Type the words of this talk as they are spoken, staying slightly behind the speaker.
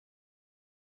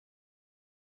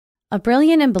A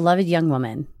brilliant and beloved young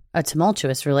woman, a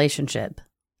tumultuous relationship,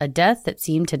 a death that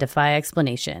seemed to defy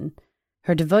explanation.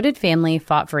 Her devoted family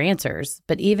fought for answers,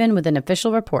 but even with an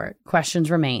official report,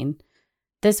 questions remain.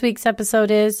 This week's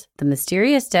episode is The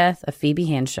Mysterious Death of Phoebe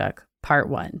Handsjuk, Part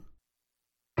 1.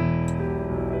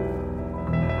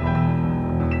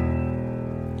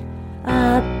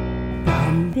 A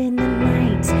bump in the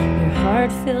night, your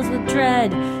heart fills with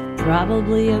dread.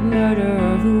 Probably a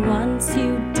murderer who wants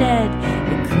you dead.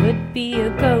 It could be a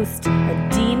ghost, a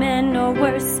demon, or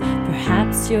worse.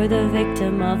 Perhaps you're the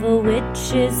victim of a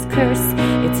witch's curse.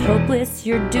 It's hopeless,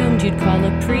 you're doomed. You'd call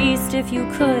a priest if you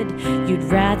could. You'd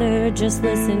rather just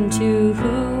listen to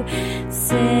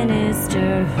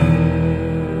Sinisterhood.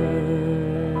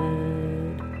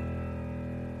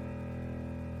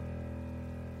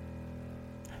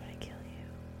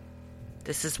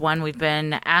 This is one we've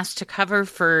been asked to cover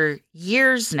for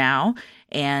years now,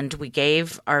 and we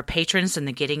gave our patrons in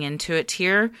the Getting Into It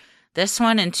tier this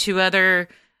one and two other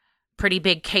pretty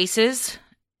big cases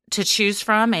to choose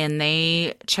from, and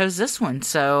they chose this one.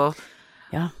 So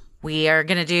yeah, we are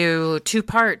going to do two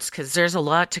parts because there's a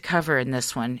lot to cover in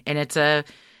this one, and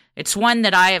it's one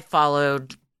that I have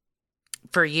followed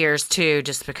for years too,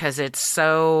 just because it's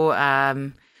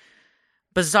so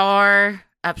bizarre,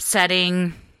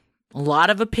 upsetting. A lot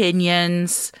of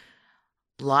opinions,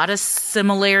 a lot of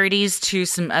similarities to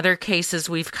some other cases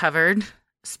we've covered.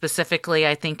 Specifically,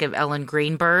 I think of Ellen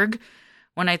Greenberg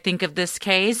when I think of this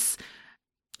case.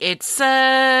 It's,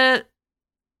 Heather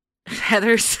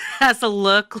has a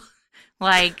look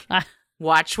like,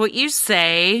 watch what you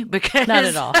say, because... Not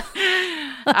at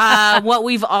all. What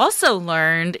we've also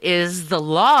learned is the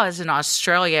laws in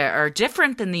Australia are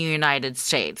different than the United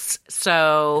States.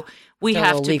 So... we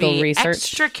have to be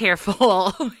extra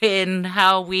careful in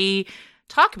how we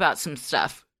talk about some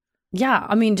stuff. Yeah,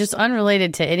 I mean, just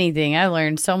unrelated to anything, I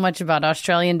learned so much about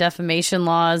Australian defamation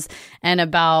laws and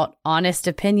about honest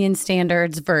opinion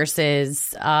standards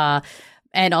versus,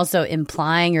 and also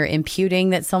implying or imputing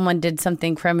that someone did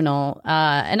something criminal.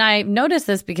 And I noticed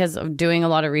this because of doing a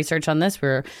lot of research on this.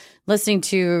 We're listening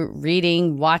to,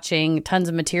 reading, watching tons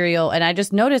of material. And I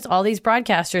just noticed all these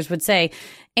broadcasters would say,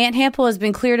 Aunt Hampel has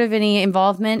been cleared of any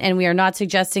involvement and we are not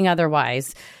suggesting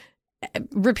otherwise,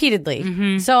 repeatedly.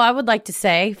 Mm-hmm. So I would like to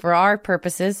say, for our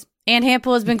purposes, Aunt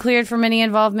Hampel has been cleared from any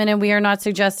involvement and we are not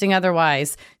suggesting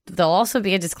otherwise. There'll also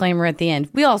be a disclaimer at the end.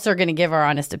 We also are going to give our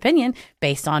honest opinion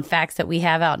based on facts that we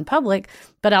have out in public.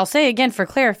 But I'll say again for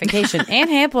clarification, Aunt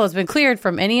Hampel has been cleared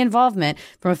from any involvement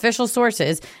from official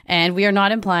sources, and we are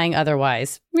not implying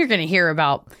otherwise. We're going to hear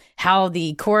about how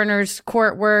the coroner's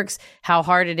court works, how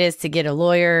hard it is to get a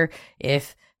lawyer,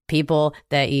 if people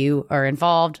that you are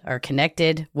involved are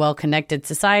connected, well-connected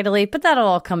societally. But that'll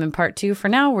all come in part 2. For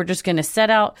now, we're just going to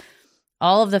set out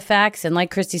all of the facts. And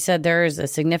like Christy said, there is a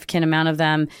significant amount of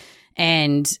them.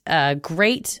 And a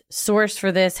great source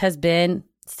for this has been,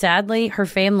 sadly, her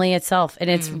family itself. And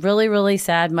it's really, really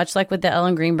sad, much like with the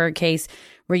Ellen Greenberg case,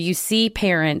 where you see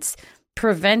parents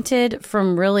prevented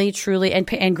from really, truly,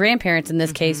 and grandparents in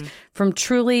this case, from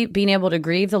truly being able to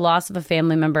grieve the loss of a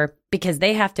family member because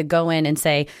they have to go in and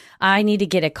say, I need to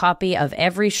get a copy of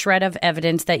every shred of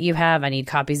evidence that you have. I need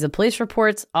copies of police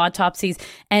reports, autopsies,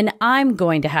 and I'm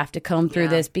going to have to comb through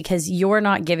this because you're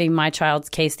not giving my child's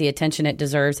case the attention it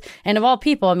deserves. And of all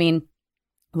people, I mean,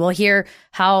 we'll hear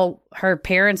how her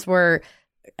parents were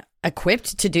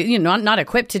equipped to do, not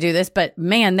equipped to do this, but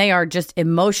man, they are just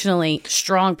emotionally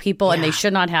strong people and they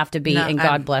should not have to be, and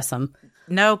God bless them.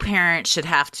 No parent should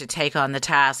have to take on the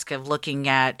task of looking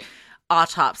at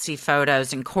autopsy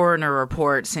photos and coroner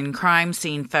reports and crime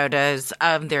scene photos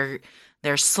of their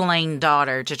slain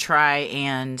daughter to try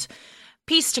and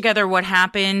piece together what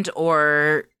happened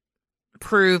or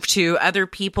prove to other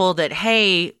people that,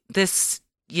 hey,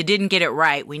 you didn't get it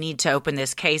right. We need to open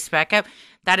this case back up.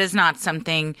 That is not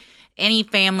something any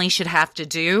family should have to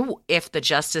do if the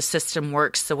justice system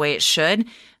works the way it should.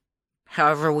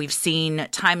 However, we've seen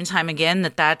time and time again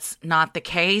that that's not the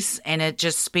case, and it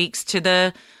just speaks to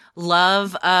the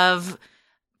love of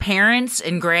parents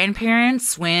and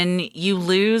grandparents when you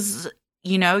lose,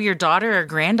 your daughter or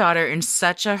granddaughter in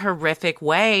such a horrific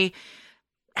way.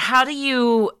 How do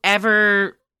you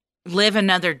ever live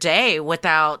another day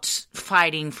without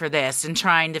fighting for this and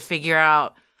trying to figure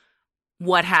out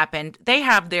what happened? They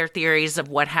have their theories of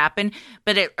what happened,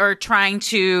 but are trying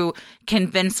to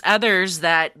convince others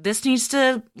that this needs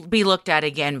to be looked at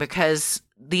again because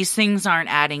these things aren't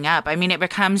adding up. I mean, it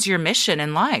becomes your mission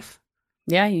in life.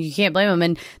 Yeah, you can't blame them.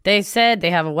 And they said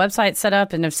they have a website set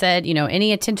up and have said,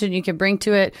 any attention you can bring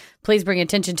to it, please bring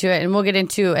attention to it. And we'll get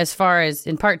into, as far as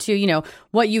in part 2,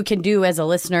 what you can do as a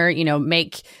listener,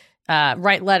 make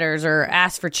write letters or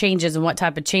ask for changes and what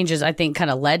type of changes I think kind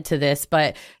of led to this.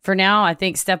 But for now, I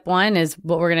think step one is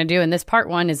what we're going to do in this part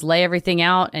one is lay everything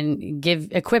out and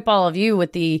equip all of you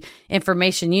with the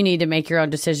information you need to make your own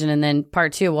decision. And then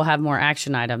part two, we'll have more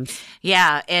action items.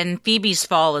 Yeah. And Phoebe's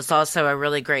Fall is also a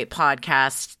really great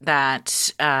podcast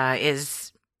that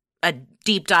is a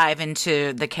deep dive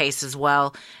into the case as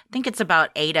well. I think it's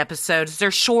about 8 episodes. They're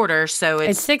shorter, so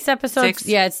it's 6 episodes.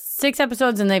 Yeah, it's 6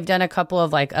 episodes, and they've done a couple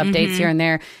of like updates here and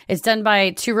there. It's done by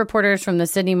 2 reporters from the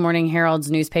Sydney Morning Herald's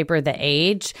newspaper, The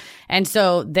Age. And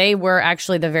so they were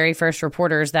actually the very first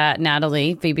reporters that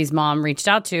Natalie, Phoebe's mom, reached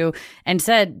out to and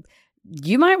said,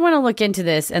 you might want to look into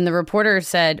this. And the reporter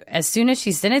said, as soon as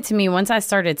she sent it to me, once I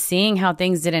started seeing how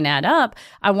things didn't add up,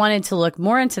 I wanted to look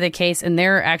more into the case. And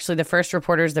they're actually the first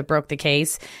reporters that broke the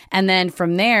case. And then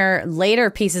from there,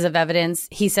 later pieces of evidence,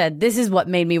 he said, this is what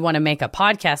made me want to make a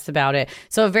podcast about it.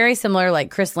 So very similar like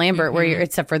Chris Lambert, where you're,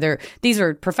 except for these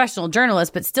are professional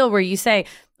journalists, but still where you say,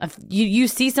 you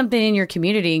see something in your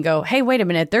community and go, hey, wait a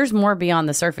minute, there's more beyond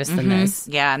the surface than this.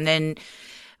 Yeah. And then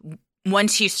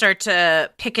once you start to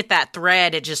pick at that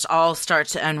thread, it just all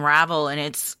starts to unravel, and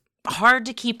it's hard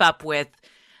to keep up with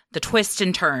the twists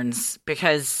and turns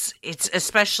because it's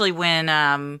especially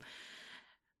when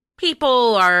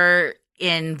people are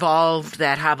involved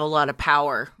that have a lot of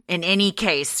power. In any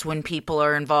case, when people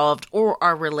are involved or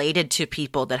are related to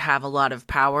people that have a lot of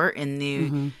power in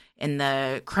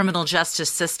the criminal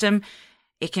justice system,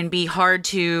 it can be hard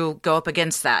to go up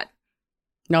against that.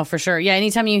 No, for sure. Yeah,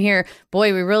 anytime you hear,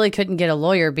 boy, we really couldn't get a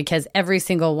lawyer because every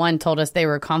single one told us they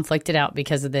were conflicted out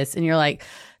because of this. And you're like,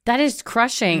 that is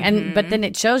crushing. And but then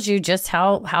it shows you just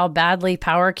how badly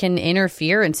power can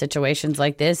interfere in situations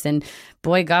like this. And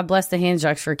boy, God bless the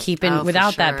Handsjuks for keeping,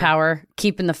 without that power,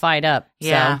 keeping the fight up.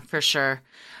 Yeah, for sure.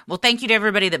 Well, thank you to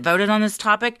everybody that voted on this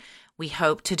topic. We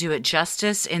hope to do it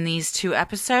justice in these 2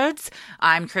 episodes.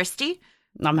 I'm Christy.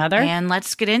 I'm Heather. And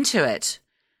let's get into it.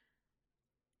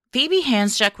 Phoebe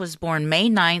Handsjuk was born May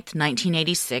 9th,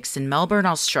 1986 in Melbourne,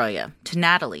 Australia, to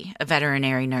Natalie, a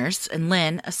veterinary nurse, and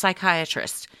Lynn, a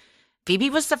psychiatrist. Phoebe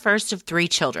was the first of 3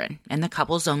 children and the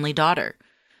couple's only daughter.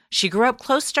 She grew up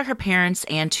close to her parents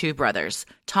and 2 brothers,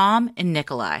 Tom and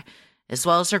Nikolai, as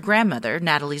well as her grandmother,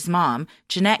 Natalie's mom,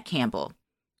 Jeanette Campbell.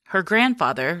 Her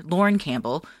grandfather, Lorne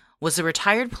Campbell, was a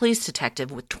retired police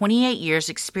detective with 28 years'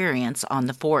 experience on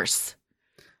the force.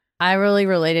 I really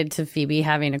related to Phoebe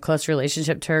having a close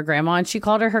relationship to her grandma, and she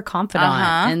called her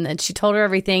confidant, and she told her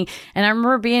everything. And I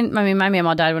remember my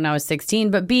mama died when I was 16,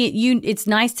 but it's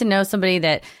nice to know somebody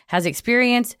that has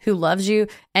experience, who loves you,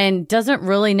 and doesn't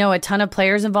really know a ton of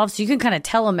players involved, so you can kind of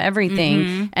tell them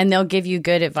everything, and they'll give you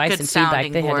good advice and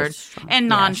feedback. They board. And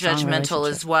non-judgmental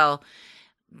as well.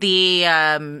 The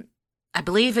I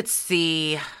believe it's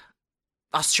the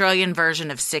Australian version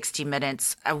of 60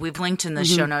 Minutes. We've linked in the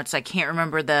show notes. I can't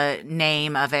remember the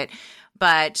name of it,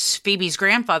 but Phoebe's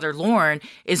grandfather, Lorne,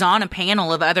 is on a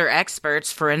panel of other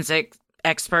experts, forensic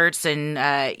experts and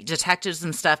detectives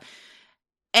and stuff.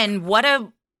 And what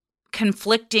a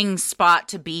conflicting spot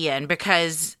to be in,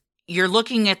 because you're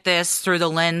looking at this through the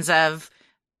lens of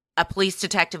a police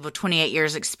detective with 28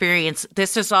 years experience.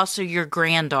 This is also your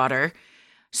granddaughter.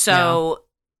 So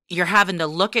you're having to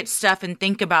look at stuff and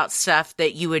think about stuff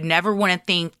that you would never want to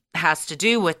think has to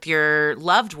do with your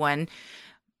loved one.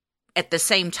 At the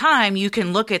same time, you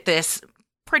can look at this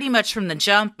pretty much from the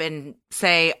jump and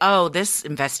say, oh, this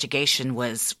investigation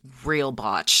was real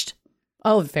botched.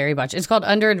 Oh, very much. It's called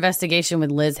Under Investigation with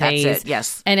Liz Hayes. That's it,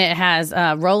 yes. And it has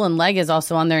Roland Legg is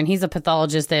also on there, and he's a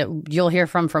pathologist that you'll hear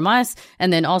from us,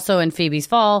 and then also in Phoebe's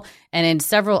Fall, and in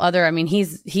several other. I mean,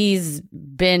 he's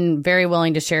been very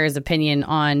willing to share his opinion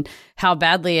on how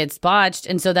badly it's botched,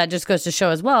 and so that just goes to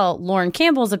show as well, Lorne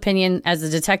Campbell's opinion as a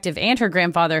detective and her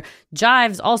grandfather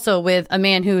jives also with a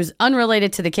man who's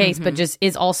unrelated to the case, but just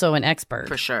is also an expert.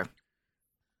 For sure.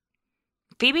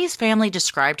 Phoebe's family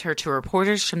described her to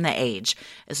reporters from The Age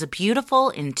as a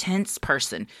beautiful, intense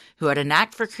person who had a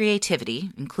knack for creativity,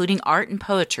 including art and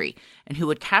poetry, and who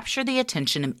would capture the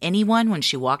attention of anyone when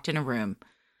she walked in a room.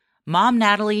 Mom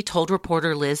Natalie told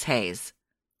reporter Liz Hayes,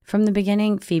 "From the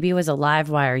beginning, Phoebe was a live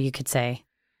wire, you could say."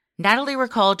 Natalie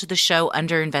recalled to the show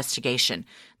Under Investigation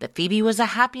that Phoebe was a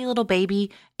happy little baby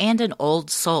and an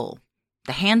old soul.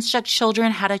 The Handsjuk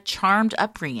children had a charmed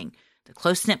upbringing. The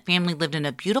close-knit family lived in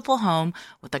a beautiful home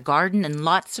with a garden and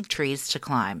lots of trees to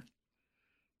climb.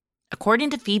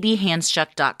 According to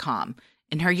PhoebeHandsjuk.com,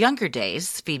 in her younger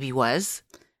days, Phoebe was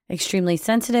extremely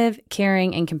sensitive,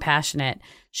 caring, and compassionate.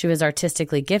 She was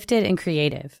artistically gifted and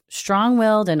creative.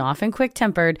 Strong-willed and often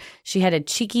quick-tempered, she had a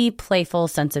cheeky, playful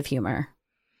sense of humor.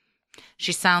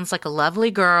 She sounds like a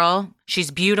lovely girl.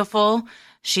 She's beautiful.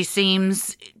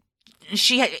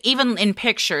 Even in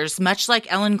pictures, much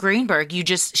like Ellen Greenberg,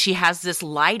 she has this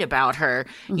light about her,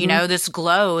 this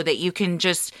glow that you can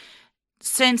just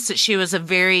sense that she was a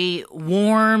very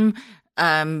warm,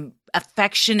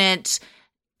 affectionate,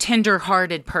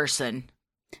 tender-hearted person.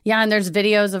 Yeah, and there's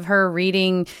videos of her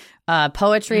reading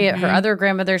poetry at her other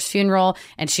grandmother's funeral,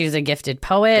 and she was a gifted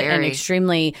poet and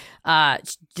extremely,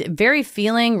 very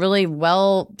feeling, really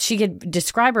well. She could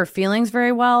describe her feelings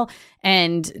very well.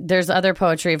 And there's other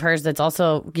poetry of hers that's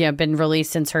also been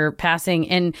released since her passing,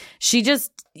 and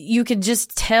you could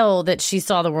just tell that she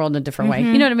saw the world in a different way.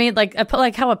 You know what I mean? Like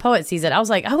how a poet sees it. I was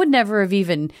like, I would never have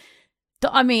even.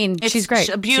 She's great.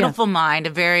 A beautiful mind,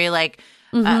 a very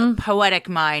poetic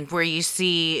mind where you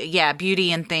see,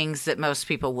 beauty in things that most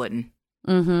people wouldn't.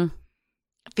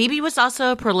 Phoebe was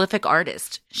also a prolific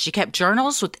artist. She kept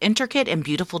journals with intricate and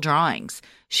beautiful drawings.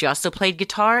 She also played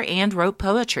guitar and wrote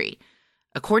poetry.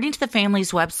 According to the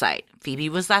family's website, Phoebe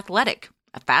was athletic,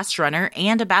 a fast runner,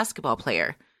 and a basketball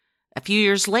player. A few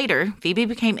years later, Phoebe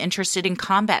became interested in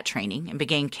combat training and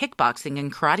began kickboxing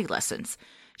and karate lessons.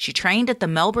 She trained at the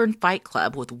Melbourne Fight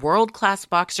Club with world-class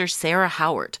boxer Sarah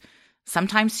Howard.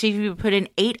 Sometimes Phoebe would put in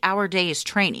 8-hour days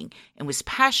training and was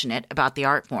passionate about the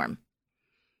art form.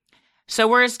 So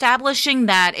we're establishing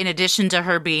that in addition to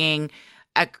her being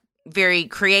a very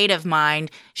creative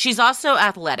mind, she's also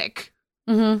athletic,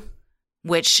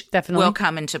 which definitely will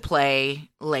come into play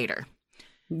later.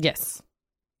 Yes.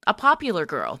 A popular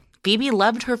girl, Phoebe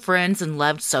loved her friends and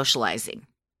loved socializing.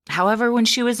 However, when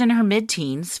she was in her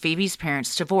mid-teens, Phoebe's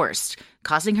parents divorced,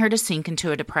 causing her to sink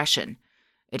into a depression.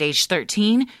 At age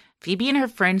 13, Phoebe and her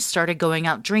friends started going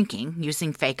out drinking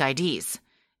using fake IDs.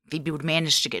 Phoebe would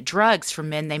manage to get drugs from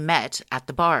men they met at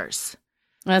the bars.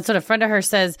 That's what a friend of hers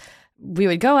says. We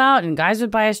would go out and guys would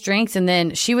buy us drinks, and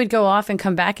then she would go off and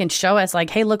come back and show us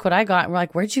like, hey, look what I got. And we're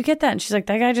like, where'd you get that? And she's like,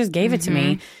 that guy just gave it to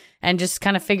me, and just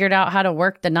kind of figured out how to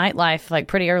work the nightlife like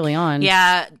pretty early on.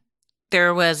 Yeah,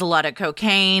 there was a lot of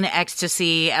cocaine,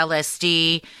 ecstasy,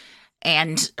 LSD,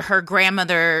 and her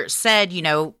grandmother said,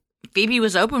 Phoebe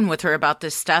was open with her about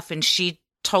this stuff, and she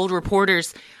told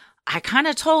reporters, I kind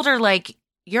of told her, like,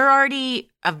 you're already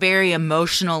a very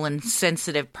emotional and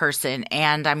sensitive person,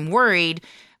 and I'm worried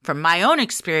from my own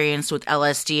experience with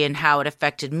LSD and how it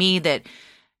affected me that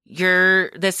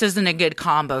this isn't a good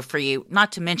combo for you.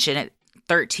 Not to mention at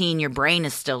 13, your brain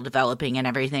is still developing and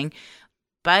everything.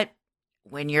 But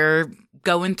when you're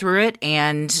going through it,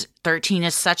 and 13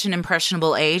 is such an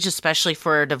impressionable age, especially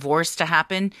for a divorce to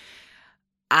happen,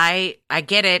 I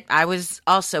get it. I was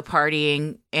also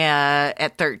partying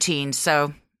at 13,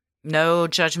 so no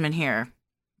judgment here.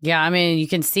 Yeah, I mean, you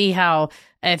can see how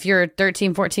if you're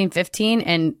 13, 14, 15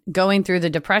 and going through the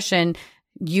depression,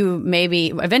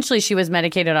 eventually she was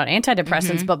medicated on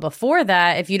antidepressants. But before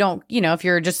that, if you don't, if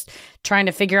you're just trying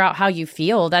to figure out how you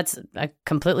feel, that's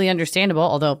completely understandable,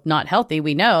 although not healthy,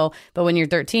 we know. But when you're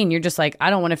 13, you're just like, I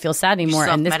don't want to feel sad anymore.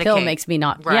 And this pill makes me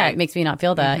not, it makes me not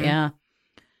feel that. Yeah.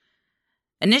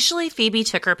 Initially, Phoebe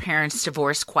took her parents'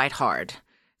 divorce quite hard.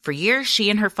 For years,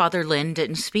 she and her father Lynn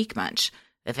didn't speak much.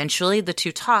 Eventually, the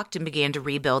two talked and began to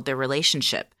rebuild their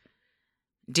relationship.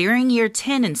 During year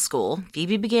 10 in school,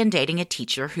 Phoebe began dating a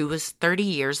teacher who was 30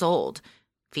 years old.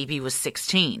 Phoebe was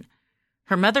 16.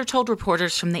 Her mother told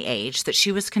reporters from The Age that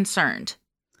she was concerned.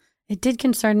 It did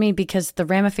concern me because the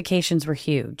ramifications were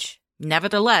huge.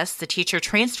 Nevertheless, the teacher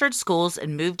transferred schools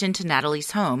and moved into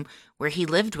Natalie's home, where he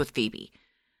lived with Phoebe.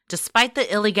 Despite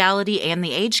the illegality and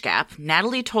the age gap,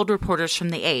 Natalie told reporters from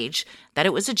The Age that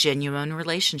it was a genuine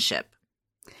relationship.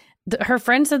 Her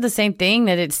friend said the same thing,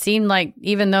 that it seemed like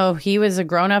even though he was a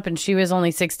grown-up and she was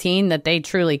only 16, that they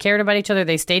truly cared about each other.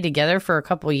 They stayed together for a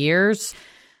couple years.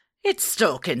 It's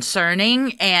still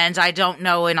concerning, and I don't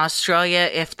know in Australia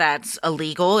if that's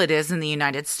illegal. It is in the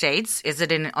United States. Is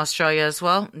it in Australia as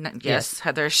well? Yes.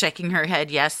 Heather's shaking her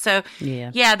head yes. So,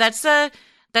 yeah, that's a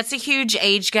huge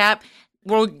age gap.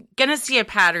 We're going to see a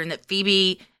pattern that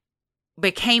Phoebe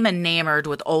became enamored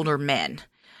with older men.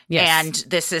 Yes. And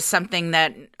this is something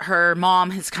that her mom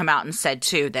has come out and said,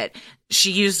 too, that she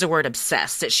used the word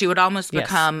obsessed, that she would almost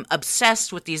become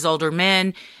obsessed with these older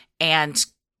men, and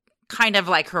kind of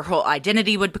like her whole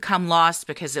identity would become lost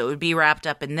because it would be wrapped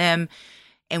up in them.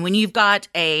 And when you've got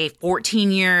a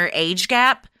 14-year age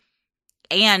gap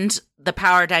and the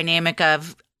power dynamic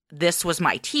of this was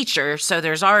my teacher, so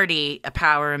there's already a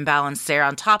power imbalance there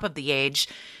on top of the age,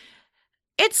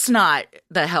 it's not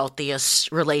the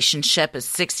healthiest relationship a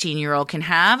 16-year-old can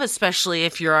have, especially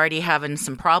if you're already having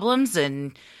some problems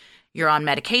and you're on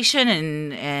medication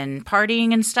and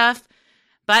partying and stuff.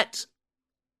 But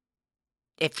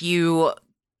if you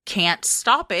can't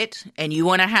stop it and you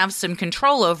want to have some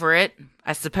control over it,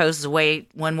 I suppose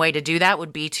one way to do that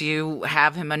would be to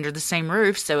have him under the same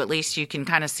roof, so at least you can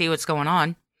kind of see what's going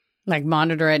on. Like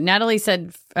monitor it. Natalie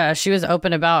said she was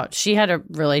open about she had a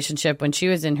relationship when she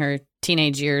was in her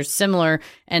teenage years, similar,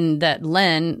 and that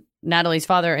Len, Natalie's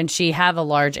father, and she have a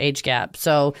large age gap.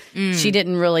 So she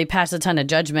didn't really pass a ton of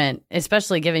judgment,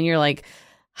 especially given you're like,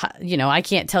 I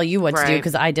can't tell you what to do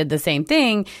because I did the same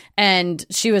thing. And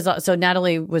so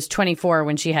Natalie was 24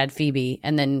 when she had Phoebe,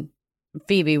 and then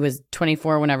Phoebe was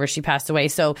 24 whenever she passed away.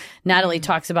 So Natalie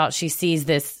talks about she sees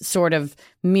this sort of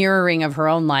mirroring of her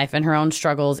own life and her own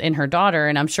struggles in her daughter.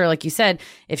 And I'm sure, like you said,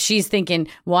 if she's thinking,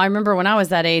 well, I remember when I was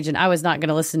that age and I was not going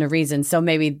to listen to reason. So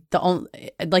maybe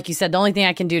like you said, the only thing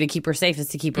I can do to keep her safe is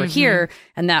to keep her here.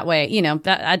 And that way,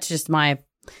 that's just my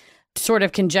sort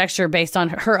of conjecture based on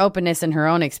her openness and her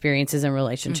own experiences and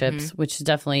relationships, which is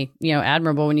definitely,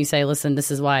 admirable when you say, listen,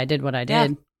 this is why I did what I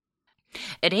did. Yeah.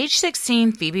 At age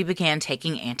 16, Phoebe began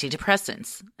taking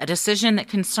antidepressants, a decision that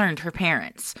concerned her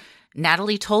parents.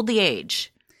 Natalie told The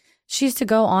Age. She used to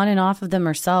go on and off of them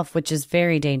herself, which is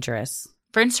very dangerous.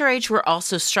 Friends her age were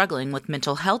also struggling with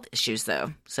mental health issues,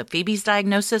 though, so Phoebe's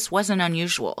diagnosis wasn't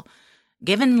unusual.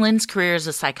 Given Lynn's career as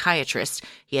a psychiatrist,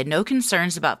 he had no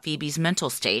concerns about Phoebe's mental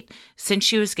state since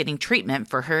she was getting treatment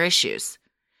for her issues.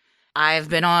 I've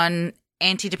been on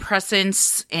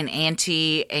antidepressants and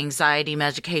anti-anxiety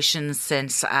medications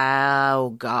since,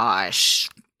 I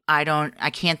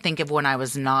can't think of when I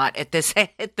was not at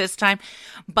this time,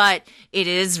 but it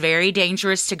is very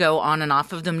dangerous to go on and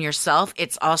off of them yourself.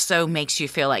 It also makes you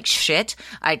feel like shit.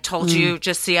 I told you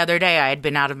just the other day I had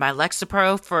been out of my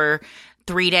Lexapro for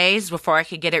 3 days before I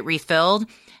could get it refilled,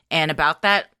 and about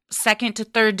that second to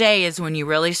third day is when you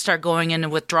really start going into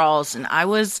withdrawals, and I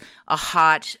was a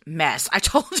hot mess. I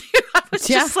told you I was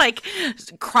just like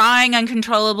crying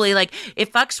uncontrollably. Like,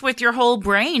 it fucks with your whole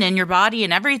brain and your body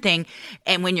and everything.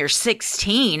 And when you're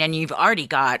 16 and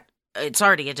it's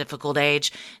already a difficult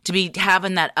age to be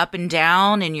having that up and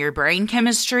down in your brain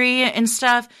chemistry and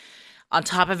stuff on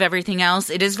top of everything else,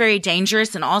 it is very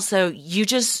dangerous. And also you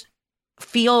just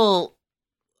feel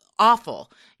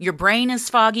awful. Your brain is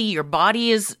foggy, your body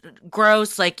is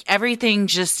gross, like everything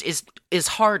just is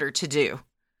harder to do.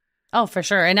 Oh, for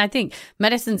sure. And I think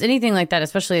medicines, anything like that,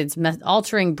 especially it's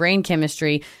altering brain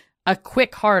chemistry, a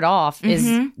quick hard off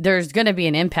is there's going to be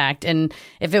an impact. And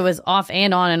if it was off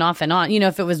and on and off and on,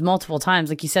 if it was multiple times,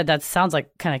 like you said, that sounds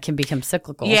like kind of can become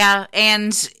cyclical. Yeah.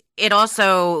 And it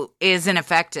also is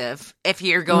ineffective if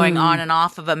you're going on and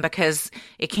off of them because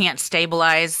it can't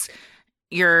stabilize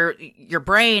your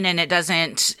brain and it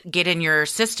doesn't get in your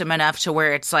system enough to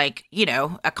where it's like,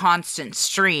 a constant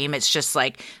stream. It's just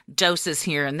like doses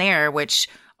here and there, which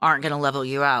aren't going to level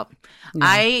you out. No.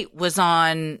 I was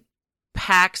on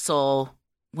Paxil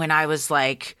when I was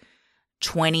like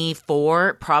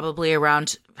 24, probably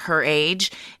around her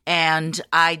age. And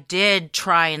I did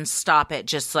try and stop it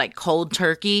just like cold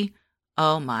turkey.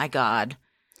 Oh my God.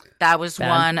 That was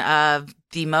one of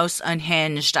the most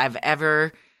unhinged I've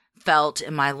ever felt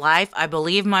in my life. I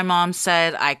believe my mom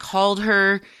said I called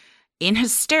her in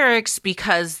hysterics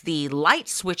because the light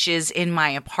switches in my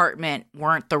apartment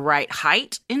weren't the right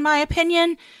height, in my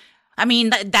opinion. I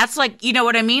mean, that's like, you know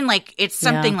what I mean? Like, it's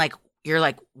something like, you're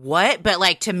like, what? But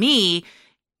like, to me,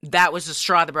 that was the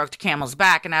straw that broke the camel's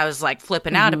back. And I was like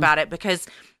flipping out about it because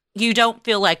you don't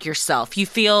feel like yourself. You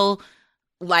feel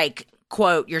like,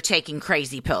 quote, you're taking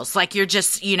crazy pills. Like, you're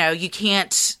just, you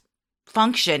can't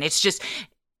function. It's just,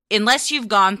 unless you've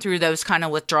gone through those kind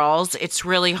of withdrawals, it's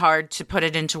really hard to put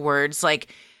it into words, like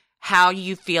how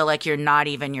you feel like you're not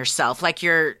even yourself. Like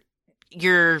it's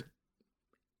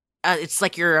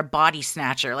like you're a body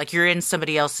snatcher, like you're in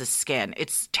somebody else's skin.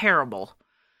 It's terrible.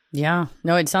 Yeah.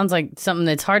 No, it sounds like something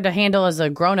that's hard to handle as a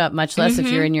grown-up, much less if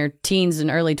you're in your teens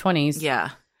and early 20s.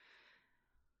 Yeah.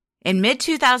 In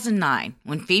mid-2009,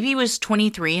 when Phoebe was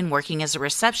 23 and working as a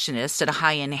receptionist at a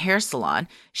high-end hair salon,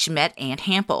 she met Aunt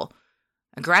Hampel.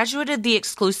 A graduate of the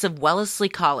exclusive Wellesley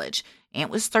College, Aunt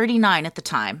was 39 at the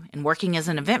time and working as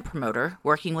an event promoter,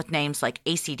 working with names like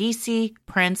AC/DC,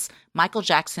 Prince, Michael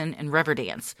Jackson, and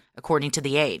Riverdance, according to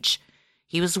The Age.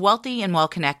 He was wealthy and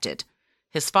well-connected.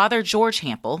 His father, George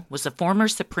Hampel, was a former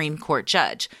Supreme Court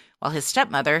judge, while his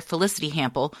stepmother, Felicity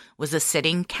Hampel, was a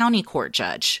sitting county court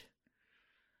judge.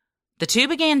 The two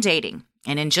began dating,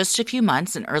 and in just a few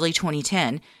months in early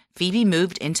 2010, Phoebe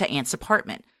moved into Aunt's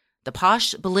apartment, the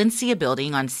posh Valencia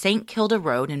building on St. Kilda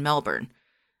Road in Melbourne.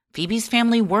 Phoebe's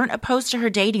family weren't opposed to her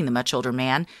dating the much older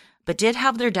man, but did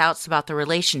have their doubts about the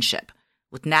relationship,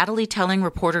 with Natalie telling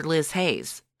reporter Liz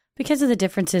Hayes. Because of the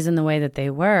differences in the way that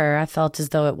they were, I felt as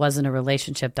though it wasn't a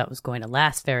relationship that was going to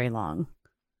last very long.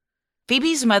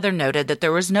 Phoebe's mother noted that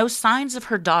there was no signs of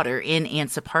her daughter in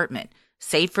Aunt's apartment,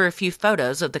 save for a few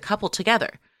photos of the couple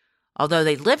together. Although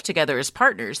they lived together as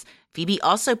partners, Phoebe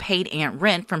also paid Aunt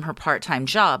rent from her part-time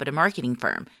job at a marketing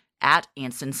firm, at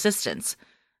Aunt's insistence.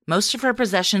 Most of her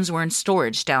possessions were in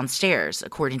storage downstairs,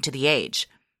 according to The Age.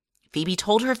 Phoebe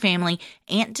told her family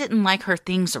Aunt didn't like her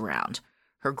things around.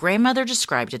 Her grandmother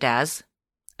described it as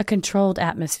a controlled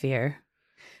atmosphere.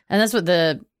 And that's what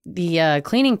the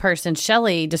cleaning person,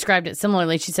 Shelley, described it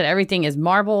similarly. She said everything is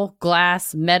marble,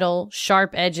 glass, metal,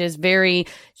 sharp edges, very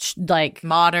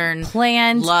modern,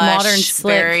 planned, lush, modern,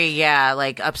 slick. Very,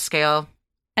 like upscale.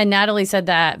 And Natalie said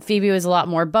that Phoebe was a lot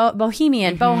more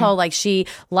bohemian, boho. Like she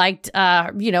liked,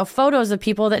 photos of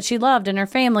people that she loved and her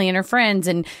family and her friends,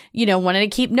 and wanted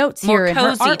to keep notes more here.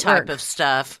 Cozy and her type of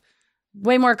stuff.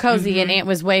 Way more cozy, and Aunt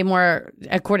was way more,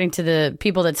 according to the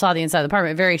people that saw the inside of the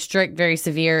apartment, very strict, very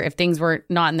severe if things were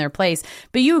not in their place.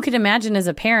 But you could imagine as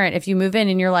a parent, if you move in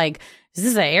and you're like, is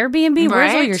this an Airbnb? Right?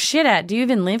 Where's all your shit at? Do you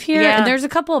even live here? Yeah. And there's a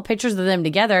couple of pictures of them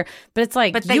together, but it's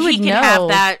like, you would he could know. have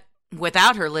that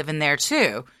without her living there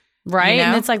too. Right?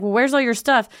 And it's like, well, where's all your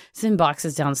stuff? It's in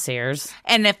boxes downstairs.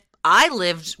 And if I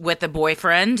lived with a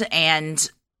boyfriend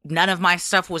and none of my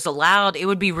stuff was allowed, it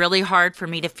would be really hard for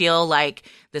me to feel like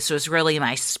this was really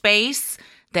my space,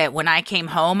 that when I came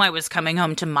home, I was coming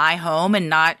home to my home and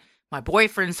not my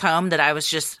boyfriend's home that I was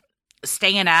just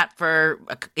staying at for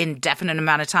an indefinite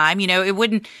amount of time. It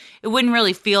wouldn't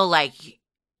really feel like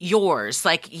yours,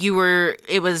 like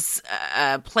it was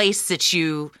a place that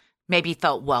you maybe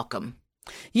felt welcome.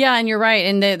 Yeah, and you're right.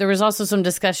 And there was also some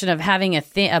discussion of having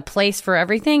a place for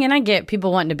everything. And I get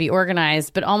people wanting to be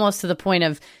organized, but almost to the point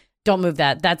of, don't move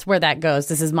that. That's where that goes.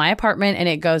 This is my apartment, and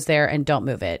it goes there, and don't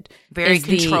move it. Very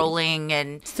controlling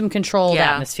and some controlled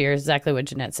atmosphere is exactly what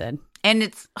Jeanette said. And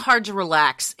it's hard to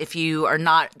relax if you are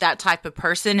not that type of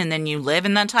person and then you live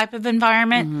in that type of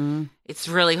environment. Mm-hmm. It's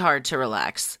really hard to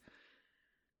relax.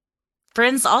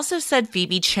 Friends also said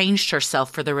Phoebe changed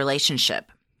herself for the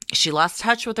relationship. She lost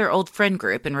touch with her old friend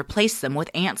group and replaced them with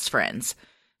Aunt's friends.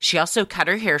 She also cut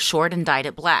her hair short and dyed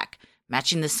it black,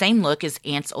 matching the same look as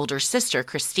Aunt's older sister,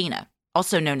 Christina,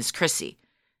 also known as Chrissy.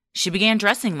 She began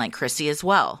dressing like Chrissy as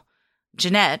well.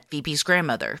 Jeanette, Phoebe's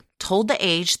grandmother, told The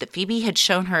Age that Phoebe had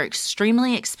shown her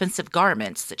extremely expensive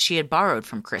garments that she had borrowed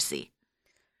from Chrissy.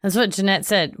 That's what Jeanette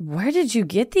said. Where did you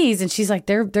get these? And she's like,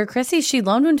 they're Chrissy's. She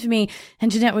loaned them to me.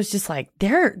 And Jeanette was just like,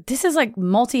 this is like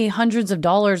multi-hundreds of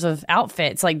dollars of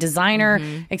outfits, like designer,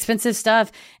 expensive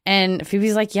stuff. And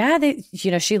Phoebe's like, yeah,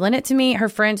 she lent it to me. Her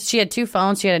friends, she had two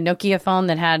phones. She had a Nokia phone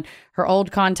that had her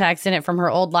old contacts in it from her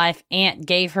old life. Aunt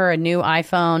gave her a new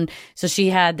iPhone. So she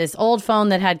had this old phone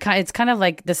that had, it's kind of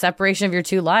like the separation of your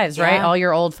two lives, right? All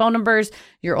your old phone numbers,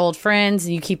 your old friends,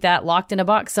 and you keep that locked in a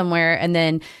box somewhere. And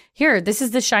then here, this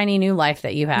is the shiny new life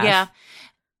that you have. Yeah.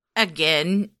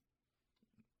 Again,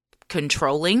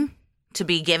 controlling, to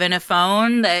be given a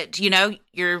phone that,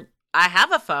 I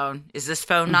have a phone. Is this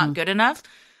phone not good enough?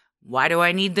 Why do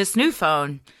I need this new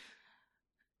phone?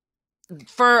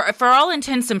 For all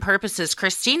intents and purposes,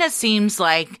 Christina seems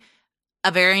like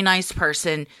a very nice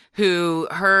person who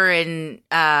her and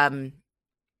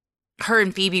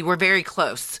Phoebe were very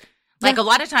close. Like a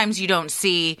lot of times you don't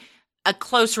see a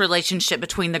close relationship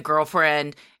between the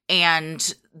girlfriend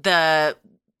and the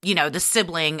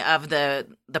sibling of the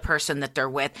person that they're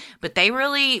with, but they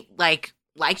really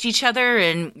liked each other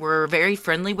and were very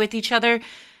friendly with each other.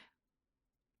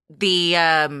 They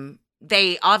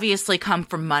obviously come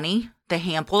from money, the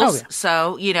Hamples.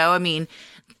 Oh, yeah. So,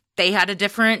 they had a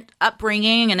different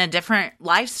upbringing and a different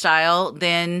lifestyle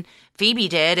than Phoebe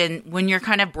did. And when you're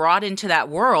kind of brought into that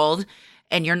world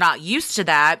and you're not used to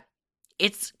that,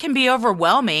 it can be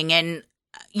overwhelming. And,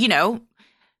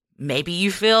 maybe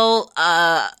you feel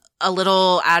a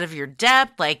little out of your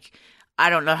depth. Like, I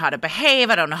don't know how to behave.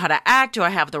 I don't know how to act. Do I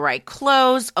have the right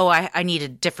clothes? Oh, I need a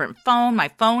different phone. My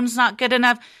phone's not good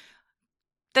enough.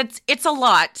 It's a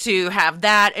lot to have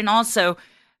that. And also,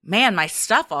 man, my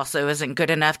stuff also isn't good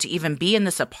enough to even be in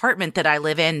this apartment that I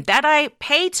live in, that I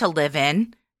pay to live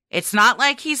in. It's not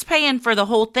like he's paying for the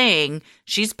whole thing.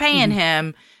 She's paying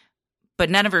him, but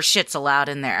none of her shit's allowed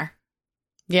in there.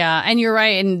 Yeah, and you're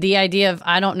right. And the idea of,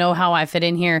 I don't know how I fit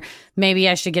in here. Maybe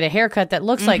I should get a haircut that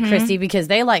looks like Chrissy because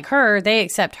they like her. They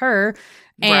accept her.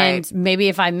 And Right. maybe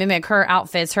if I mimic her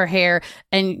outfits, her hair,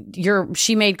 and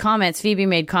Phoebe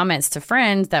made comments to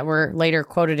friends that were later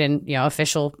quoted in,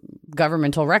 official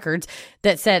governmental records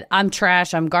that said, I'm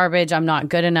trash, I'm garbage, I'm not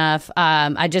good enough.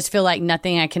 I just feel like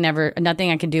nothing I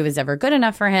can do is ever good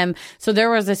enough for him. So there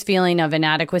was this feeling of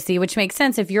inadequacy, which makes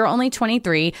sense. If you're only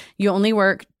 23, you only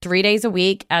work 3 days a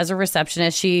week as a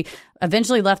receptionist. She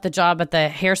eventually left the job at the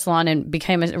hair salon and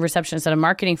became a receptionist at a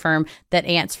marketing firm that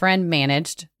Aunt's friend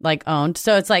managed, owned.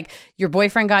 So it's like your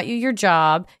boyfriend got you your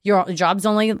job. Your job's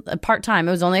only part-time.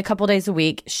 It was only a couple days a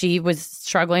week. She was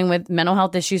struggling with mental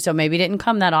health issues, so maybe didn't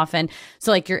come that often.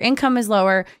 So your income is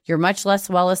lower. You're much less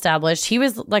well-established. He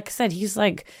was, like I said, he's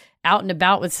out and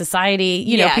about with society,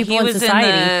 people in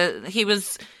society. He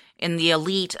was in the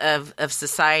elite of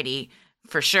society.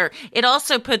 For sure. It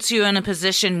also puts you in a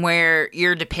position where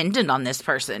you're dependent on this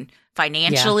person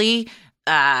financially,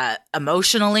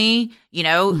 emotionally.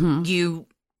 You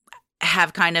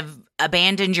have kind of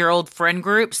abandoned your old friend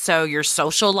group, so your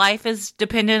social life is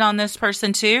dependent on this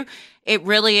person too. It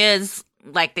really is,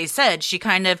 like they said, she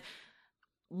kind of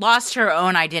lost her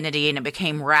own identity and it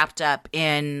became wrapped up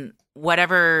in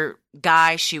whatever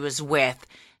guy she was with.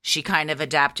 She kind of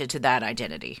adapted to that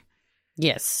identity.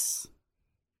 Yes.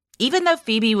 Even though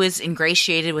Phoebe was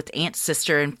ingratiated with Aunt's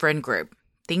sister and friend group,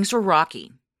 things were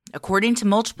rocky. According to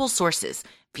multiple sources,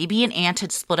 Phoebe and Aunt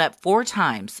had split up 4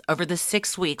 times over the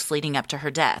 6 weeks leading up to her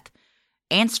death.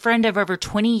 Aunt's friend of over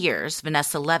 20 years,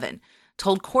 Vanessa Levin,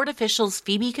 told court officials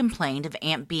Phoebe complained of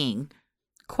Aunt being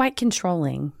quite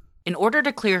controlling. In order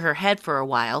to clear her head for a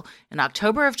while, in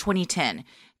October of 2010,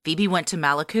 Phoebe went to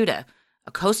Malakuta,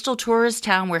 a coastal tourist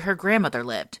town where her grandmother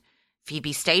lived.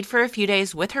 Phoebe stayed for a few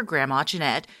days with her grandma,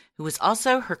 Jeanette, who was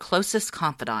also her closest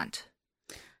confidant.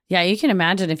 Yeah, you can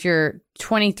imagine if you're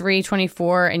 23,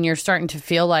 24, and you're starting to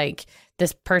feel like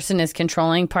this person is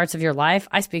controlling parts of your life.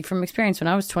 I speak from experience. When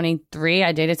I was 23,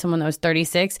 I dated someone that was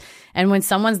 36. And when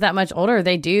someone's that much older,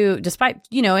 they do, despite,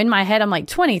 in my head, I'm like,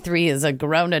 23 is a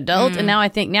grown adult. And now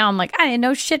I'm like, I didn't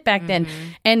know shit back then.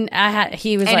 And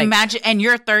he was imagine, and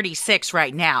you're 36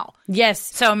 right now. Yes.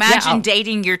 So imagine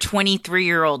dating your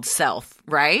 23-year-old self,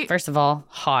 right? First of all,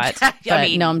 hot. I But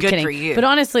mean, no, I'm good kidding. for you. But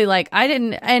honestly, I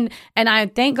didn't, and I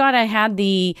thank God I had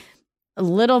the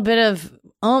little bit of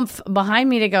oomph behind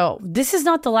me to go, this is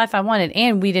not the life I wanted.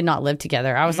 And we did not live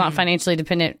together. I was not financially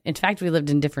dependent. In fact, we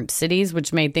lived in different cities,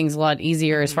 which made things a lot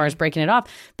easier as far as breaking it off.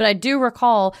 But I do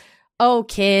recall, oh,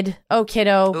 kid, oh,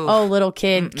 kiddo, oh, little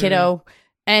kid, kiddo.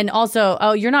 And also,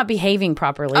 oh, you're not behaving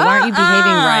properly. Why aren't you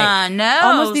behaving right? No,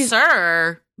 almost these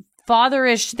sir.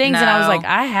 fatherish things. And I was like,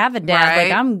 I have a dad.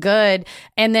 Right. I'm good.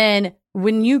 And then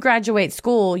when you graduate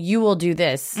school, you will do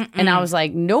this. And I was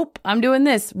like, nope, I'm doing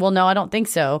this. Well, no, I don't think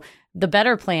so. The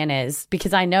better plan is,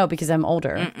 because I'm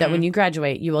older, that when you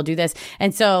graduate, you will do this.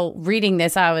 And so reading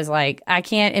this, I was like, I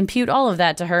can't impute all of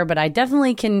that to her, but I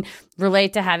definitely can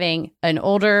relate to having an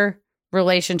older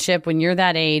relationship when you're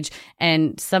that age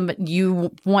and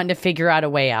you want to figure out a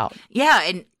way out. Yeah,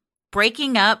 and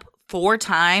breaking up 4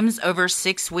 times over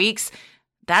 6 weeks,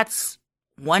 that's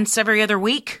once every other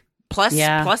week, plus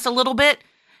a little bit.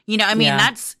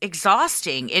 That's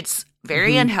exhausting. It's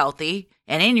very unhealthy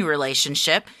in any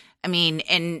relationship. I mean,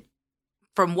 and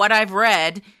from what I've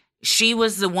read, she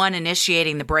was the one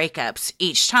initiating the breakups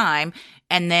each time.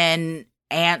 And then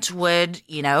Aunt would,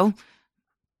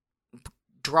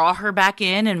 draw her back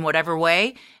in whatever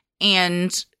way.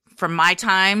 And from my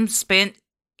time spent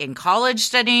in college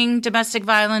studying domestic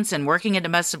violence and working at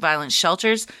domestic violence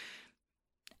shelters,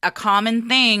 a common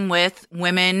thing with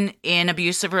women in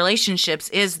abusive relationships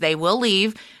is they will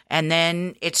leave, and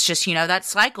then it's just, that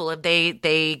cycle of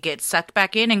they get sucked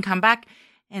back in and come back.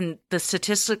 And the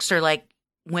statistics are like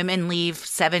women leave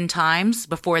 7 times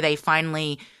before they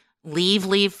finally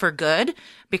leave for good.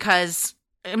 Because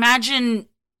imagine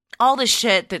all the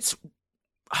shit that's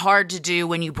hard to do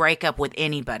when you break up with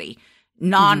anybody,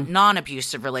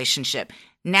 non-abusive relationship.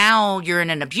 Now you're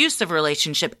in an abusive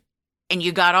relationship, and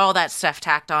you got all that stuff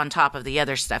tacked on top of the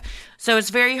other stuff. So it's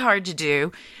very hard to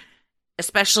do,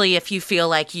 especially if you feel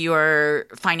like you're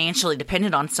financially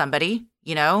dependent on somebody,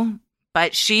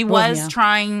 But she was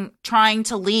trying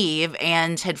to leave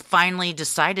and had finally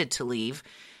decided to leave.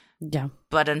 Yeah.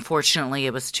 But unfortunately,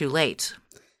 it was too late.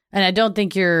 And I don't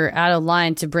think you're out of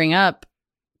line to bring up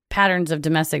patterns of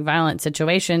domestic violence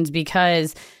situations,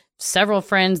 because several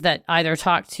friends that either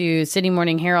talked to City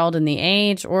Morning Herald and The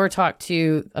Age or talked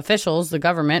to officials, the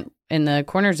government, in the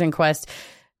coroner's inquest,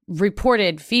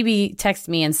 reported Phoebe texted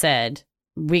me and said,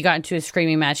 we got into a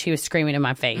screaming match. He was screaming in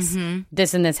my face.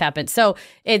 This and this happened. So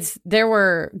there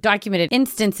were documented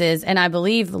instances. And I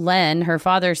believe Len, her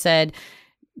father, said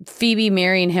Phoebe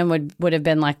marrying him would have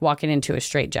been like walking into a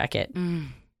straitjacket.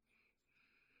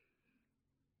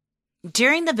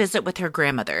 During the visit with her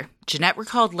grandmother, Jeanette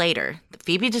recalled later that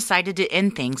Phoebe decided to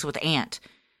end things with Aunt.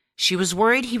 She was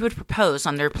worried he would propose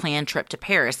on their planned trip to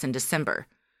Paris in December.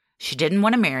 She didn't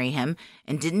want to marry him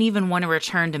and didn't even want to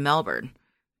return to Melbourne.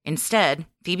 Instead,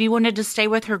 Phoebe wanted to stay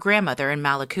with her grandmother in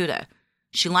Malakuta.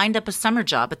 She lined up a summer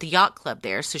job at the yacht club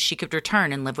there so she could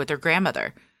return and live with her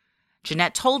grandmother.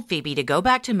 Jeanette told Phoebe to go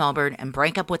back to Melbourne and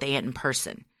break up with Aunt in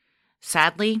person.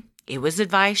 Sadly, it was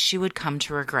advice she would come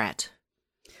to regret.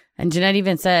 And Jeanette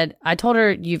even said, I told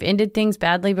her, you've ended things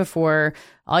badly before.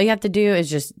 All you have to do is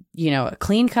just, a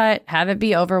clean cut, have it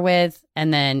be over with,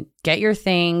 and then get your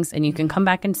things, and you can come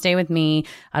back and stay with me.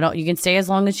 You can stay as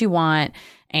long as you want.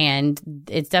 And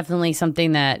it's definitely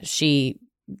something that she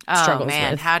struggles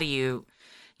with. How do you...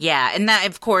 Yeah, and that,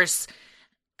 of course,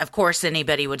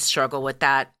 anybody would struggle with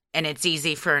that. And it's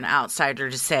easy for an outsider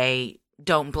to say,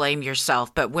 don't blame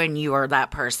yourself. But when you are that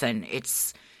person,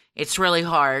 it's really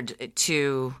hard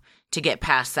to get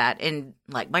past that. And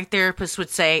like my therapist would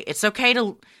say, it's okay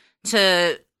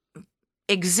to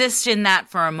exist in that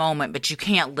for a moment, but you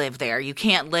can't live there. You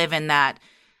can't live in that,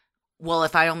 well,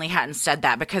 if I only hadn't said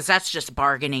that, because that's just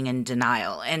bargaining and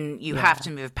denial. And you have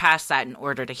to move past that in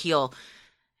order to heal.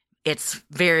 It's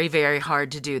very, very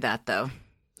hard to do that, though.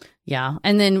 Yeah.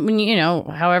 And then when,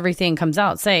 how everything comes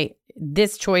out, say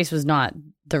this choice was not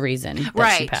the reason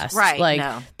that she passed. Right. Like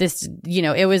no. This,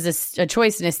 it was a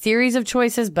choice in a series of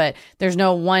choices, but there's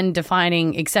no one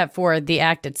defining, except for the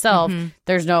act itself. Mm-hmm.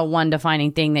 There's no one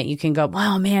defining thing that you can go,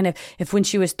 wow, man, if when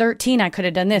she was 13, I could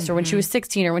have done this, or when she was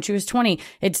 16, or when she was 20.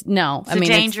 It's a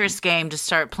dangerous game to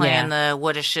start playing the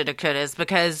woulda, shoulda, couldas,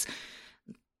 because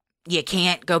you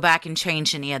can't go back and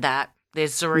change any of that.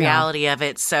 It's the reality of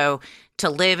it. So to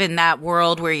live in that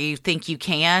world where you think you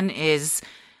can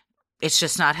it's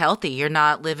just not healthy. You're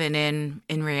not living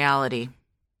in reality.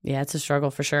 Yeah, it's a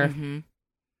struggle for sure. Mm-hmm.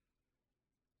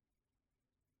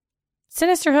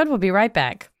 Sinisterhood will be right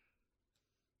back.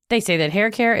 They say that hair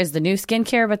care is the new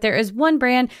skincare, but there is one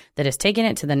brand that has taken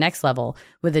it to the next level.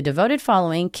 With a devoted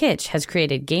following, Kitsch has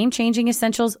created game-changing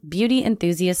essentials beauty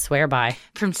enthusiasts swear by.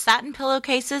 From satin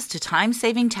pillowcases to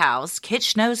time-saving towels,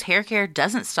 Kitsch knows hair care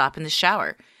doesn't stop in the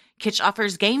shower. Kitsch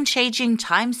offers game-changing,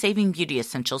 time-saving beauty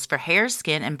essentials for hair,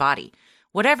 skin, and body.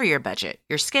 Whatever your budget,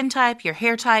 your skin type, your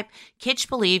hair type, Kitsch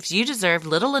believes you deserve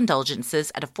little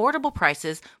indulgences at affordable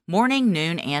prices morning,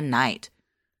 noon, and night.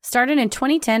 Started in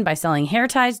 2010 by selling hair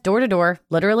ties door-to-door,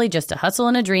 literally just a hustle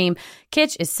and a dream,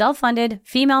 Kitsch is self-funded,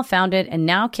 female-founded, and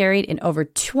now carried in over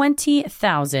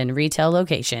 20,000 retail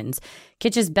locations.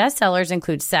 Kitsch's bestsellers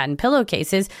include satin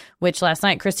pillowcases, which last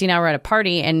night Christy and I were at a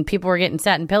party and people were getting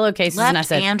satin pillowcases. Left and I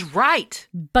said, and right.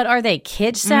 But are they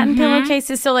Kitsch satin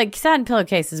pillowcases? So like satin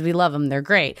pillowcases, we love them. They're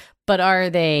great. But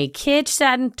are they Kitsch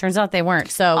satin? Turns out they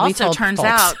weren't. So also, we told turns folks.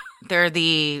 out they're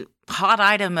the hot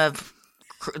item of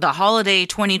the holiday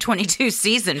 2022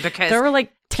 season, because there were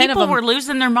like 10 people of them. were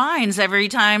losing their minds every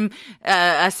time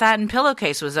a satin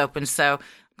pillowcase was open. So I'm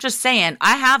just saying,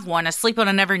 I have one. I sleep on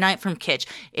it every night from Kitsch.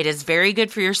 It is very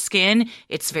good for your skin.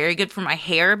 It's very good for my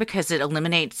hair because it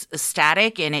eliminates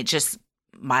static, and it just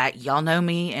y'all know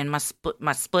me and my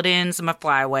split ends and my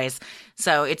flyaways.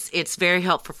 So it's very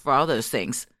helpful for all those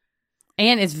things.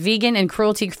 And it's vegan and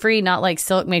cruelty-free, not like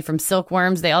silk made from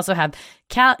silkworms. They also have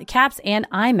caps and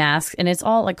eye masks. And it's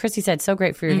all, like Christy said, so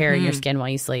great for your hair and your skin while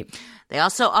you sleep. They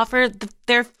also offer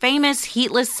their famous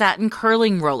heatless satin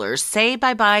curling rollers. Say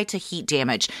bye-bye to heat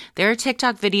damage. There are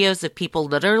TikTok videos of people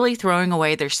literally throwing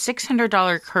away their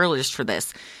 $600 curlers for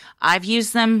this. I've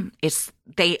used them.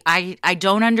 I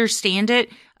don't understand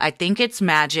it. I think it's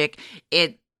magic.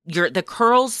 The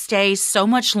curls stay so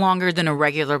much longer than a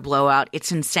regular blowout.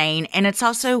 It's insane. And it's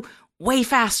also way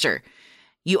faster.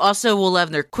 You also will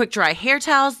love their quick dry hair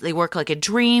towels. They work like a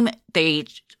dream.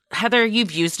 Heather,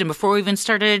 you've used them before we even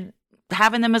started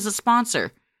having them as a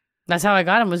sponsor. That's how I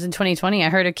got them, was in 2020. I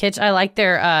heard of Kitsch. I like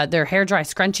their hair dry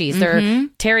scrunchies. They're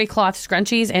terry cloth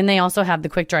scrunchies, and they also have the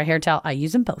quick dry hair towel. I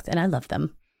use them both, and I love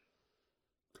them.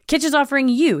 Kitsch is offering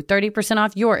you 30%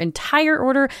 off your entire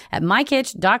order at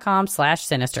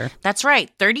mykitsch.com/sinister. That's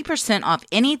right. 30% off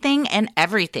anything and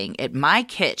everything at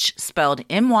mykitsch, spelled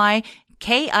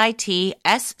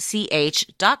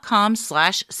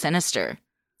mykitsch.com/sinister.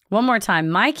 One more time,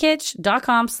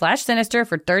 mykitsch.com/sinister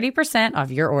for 30% off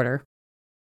your order.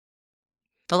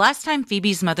 The last time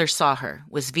Phoebe's mother saw her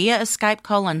was via a Skype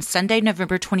call on Sunday,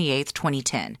 November 28th,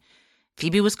 2010.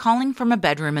 Phoebe was calling from a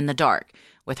bedroom in the dark,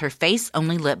 with her face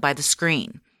only lit by the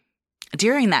screen.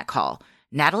 During that call,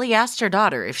 Natalie asked her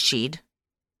daughter if she'd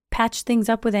patch things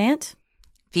up with Aunt.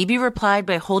 Phoebe replied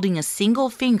by holding a single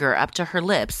finger up to her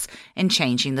lips and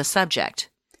changing the subject.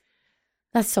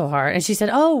 That's so hard. And she said,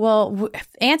 oh, well,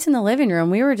 Aunt's in the living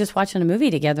room. We were just watching a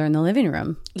movie together in the living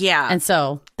room. Yeah. And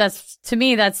so that's, to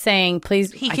me, that's saying,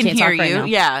 please, he I can can't hear talk right you.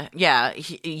 now. Yeah.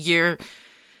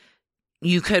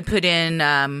 You could put in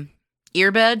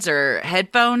earbuds or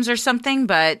headphones or something,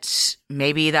 but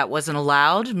maybe that wasn't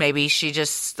allowed. Maybe she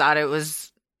just thought it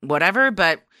was whatever,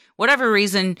 but whatever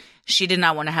reason, she did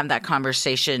not want to have that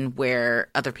conversation where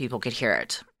other people could hear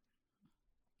it.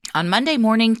 On Monday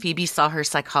morning, Phoebe saw her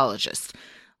psychologist.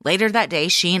 Later that day,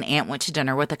 she and Aunt went to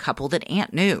dinner with a couple that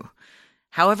Aunt knew.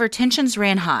 However, tensions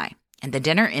ran high, and the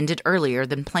dinner ended earlier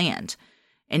than planned.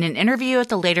 In an interview at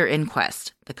the later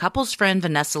inquest, the couple's friend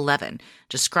Vanessa Levin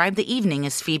described the evening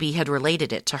as Phoebe had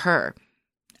related it to her.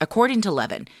 According to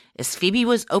Levin, as Phoebe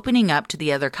was opening up to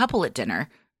the other couple at dinner,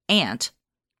 Aunt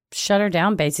shut her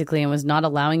down, basically, and was not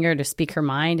allowing her to speak her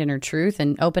mind and her truth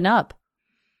and open up.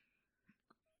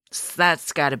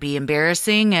 That's got to be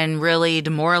embarrassing and really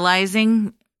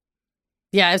demoralizing.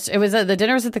 Yeah, it was the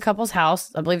dinner was at the couple's house.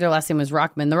 I believe their last name was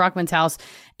Rockman, the Rockman's house.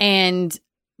 And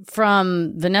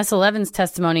from Vanessa Levin's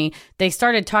testimony, they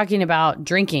started talking about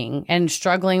drinking and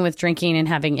struggling with drinking and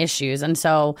having issues. And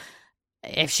so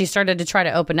if she started to try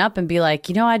to open up and be like,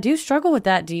 I do struggle with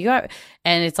that.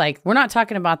 And it's like, we're not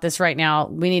talking about this right now.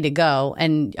 We need to go.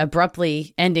 And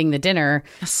abruptly ending the dinner.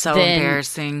 So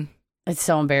embarrassing. It's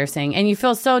so embarrassing. And you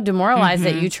feel so demoralized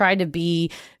that you try to be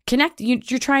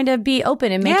you're trying to be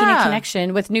open and making a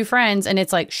connection with new friends. And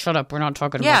it's like, shut up. We're not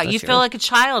talking about this. Yeah, you feel like a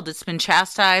child that's been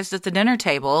chastised at the dinner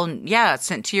table and,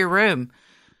 sent to your room.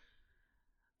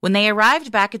 When they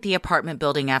arrived back at the apartment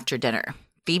building after dinner,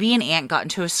 Phoebe and Aunt got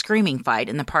into a screaming fight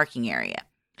in the parking area.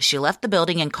 She left the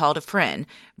building and called a friend,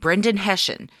 Brendan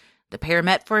Hessian. The pair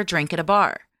met for a drink at a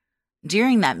bar.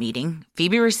 During that meeting,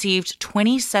 Phoebe received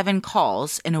 27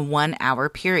 calls in a 1-hour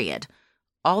period.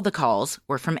 All the calls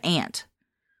were from Aunt.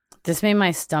 This made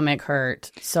my stomach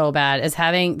hurt so bad, as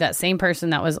having that same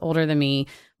person that was older than me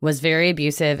was very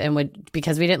abusive and would,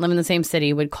 because we didn't live in the same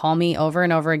city, would call me over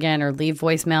and over again or leave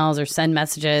voicemails or send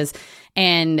messages.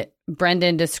 And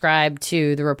Brendan described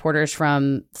to the reporters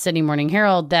from Sydney Morning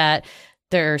Herald that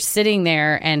they're sitting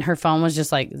there and her phone was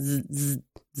just like zzz, zzz,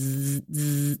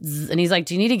 zzz, zzz. And he's like,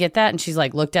 do you need to get that? And she's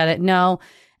like, looked at it. No.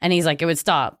 And he's like, it would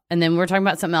stop. And then we're talking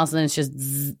about something else. And then it's just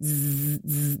zzz, zzz,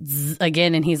 zzz, zzz,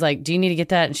 again. And he's like, do you need to get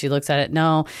that? And she looks at it.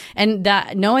 No. And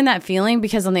that, knowing that feeling,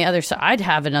 because on the other side, I'd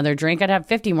have another drink. I'd have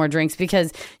 50 more drinks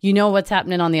because you know what's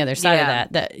happening on the other side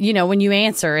of that, when you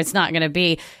answer, it's not going to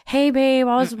be, hey, babe,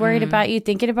 I was worried about you,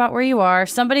 thinking about where you are.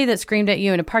 Somebody that screamed at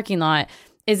you in a parking lot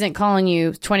isn't calling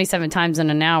you 27 times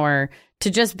in an hour to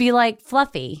just be like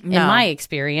fluffy, in my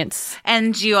experience.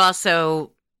 And you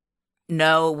also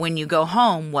know when you go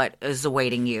home what is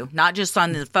awaiting you, not just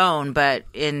on the phone, but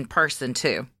in person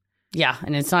too. Yeah,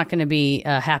 and it's not going to be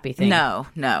a happy thing. No.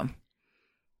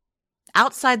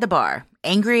 Outside the bar,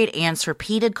 angry at Anne's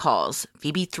repeated calls,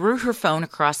 Phoebe threw her phone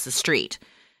across the street.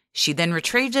 She then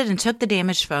retrieved it and took the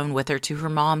damaged phone with her to her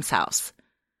mom's house.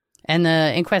 And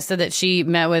the inquest said that she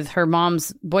met with her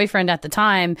mom's boyfriend at the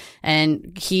time,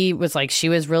 and he was like, she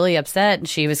was really upset, and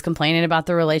she was complaining about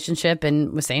the relationship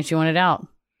and was saying she wanted out.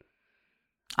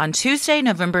 On Tuesday,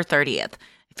 November 30th,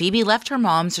 Phoebe left her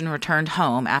mom's and returned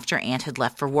home after Aunt had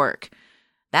left for work.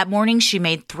 That morning, she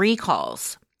made 3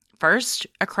 calls. First,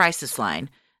 a crisis line,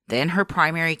 then her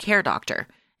primary care doctor,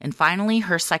 and finally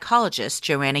her psychologist,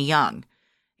 Joanna Young.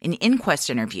 In inquest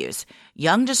interviews,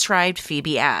 Young described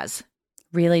Phoebe as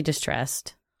really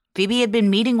distressed. Phoebe had been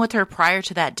meeting with her prior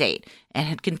to that date and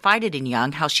had confided in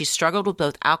Young how she struggled with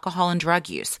both alcohol and drug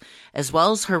use, as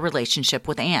well as her relationship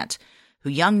with Aunt, who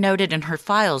Young noted in her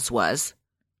files was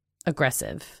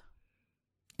aggressive.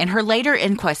 In her later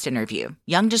inquest interview,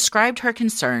 Young described her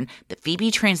concern that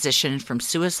Phoebe transitioned from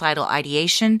suicidal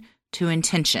ideation to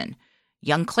intention.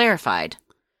 Young clarified,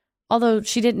 although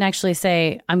she didn't actually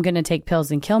say, I'm going to take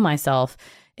pills and kill myself,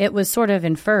 it was sort of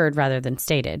inferred rather than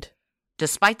stated.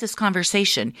 Despite this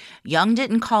conversation, Young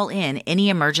didn't call in any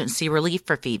emergency relief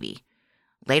for Phoebe.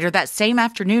 Later that same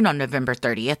afternoon on November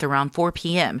 30th, around 4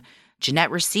 p.m.,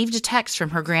 Jeanette received a text from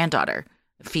her granddaughter.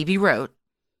 Phoebe wrote,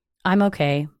 I'm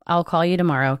okay. I'll call you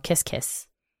tomorrow. Kiss, kiss.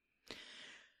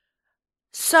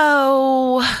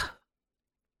 So,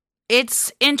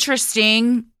 it's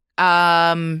interesting,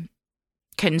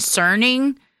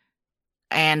 concerning,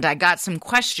 and I got some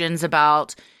questions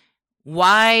about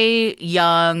why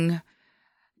Young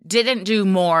didn't do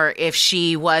more if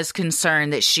she was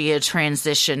concerned that she had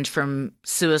transitioned from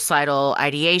suicidal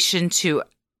ideation to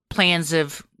plans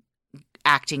of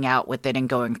acting out with it and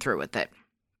going through with it.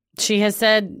 She has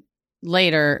said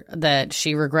later that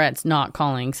she regrets not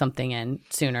calling something in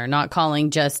sooner, not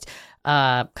calling just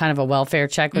kind of a welfare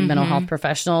check with mental health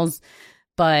professionals.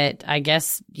 But I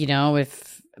guess,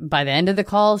 if by the end of the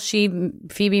call,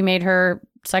 Phoebe made her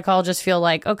psychologist feel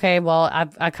like, okay, well,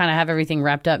 I kind of have everything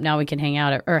wrapped up. Now we can hang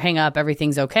out or hang up.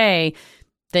 Everything's okay.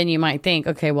 Then you might think,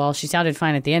 okay, well, she sounded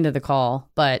fine at the end of the call,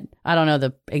 but I don't know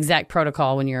the exact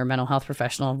protocol when you're a mental health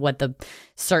professional, what the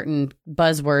certain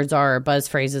buzzwords are or buzz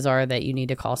phrases are that you need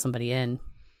to call somebody in.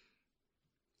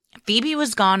 Phoebe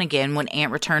was gone again when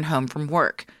Aunt returned home from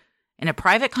work. In a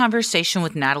private conversation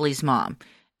with Natalie's mom,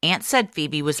 Aunt said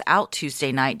Phoebe was out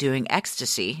Tuesday night doing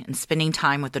ecstasy and spending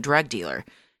time with a drug dealer.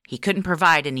 He couldn't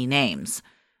provide any names.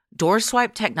 Door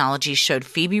swipe technology showed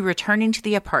Phoebe returning to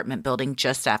the apartment building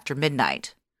just after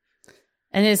midnight.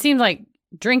 And it seemed like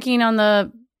drinking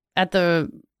at the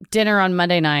dinner on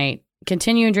Monday night,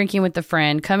 continuing drinking with the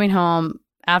friend, coming home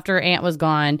after Aunt was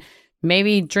gone,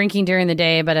 maybe drinking during the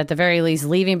day, but at the very least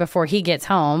leaving before he gets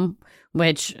home,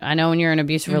 which I know when you're in an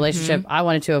abusive relationship, I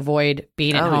wanted to avoid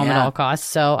being at home at all costs.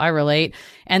 So I relate.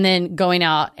 And then going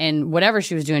out and whatever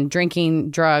she was doing,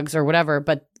 drinking, drugs or whatever,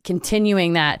 but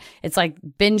continuing that, it's like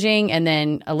binging and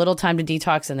then a little time to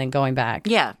detox and then going back.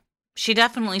 Yeah. She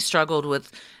definitely struggled with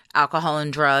alcohol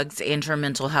and drugs and her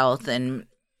mental health. And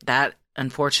that,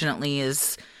 unfortunately,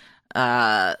 is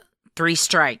 3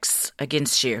 strikes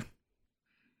against you.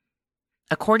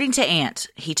 According to Aunt,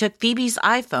 he took Phoebe's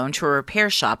iPhone to a repair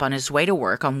shop on his way to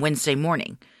work on Wednesday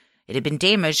morning. It had been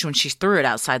damaged when she threw it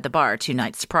outside the bar 2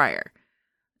 nights prior.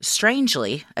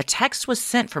 Strangely, a text was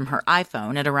sent from her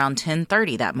iPhone at around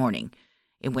 10:30 that morning.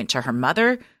 It went to her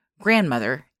mother,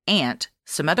 grandmother, aunt,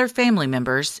 some other family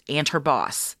members, and her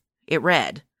boss. It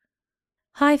read,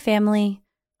 "Hi, family.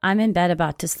 I'm in bed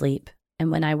about to sleep,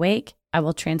 and when I wake, I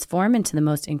will transform into the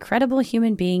most incredible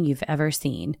human being you've ever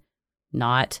seen.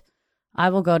 Not. I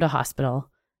will go to hospital.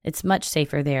 It's much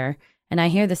safer there, and I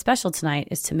hear the special tonight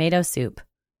is tomato soup.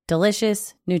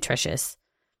 Delicious, nutritious.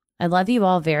 I love you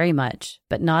all very much,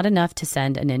 but not enough to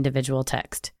send an individual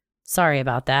text. Sorry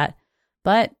about that,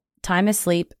 but time is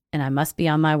sleep, and I must be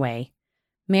on my way.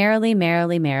 Merrily,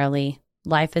 merrily, merrily,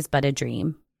 life is but a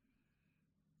dream."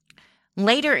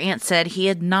 Later, Aunt said he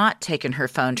had not taken her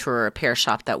phone to a repair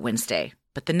shop that Wednesday,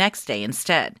 but the next day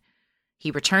instead.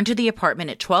 He returned to the apartment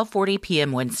at 12:40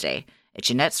 p.m. Wednesday, at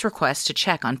Jeanette's request to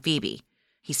check on Phoebe.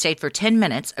 He stayed for 10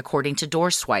 minutes, according to door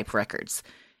swipe records,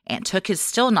 and took his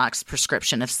Stilnox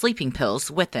prescription of sleeping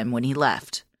pills with him when he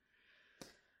left.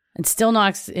 And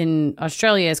Stilnox in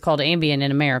Australia is called Ambien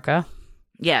in America.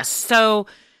 Yes, so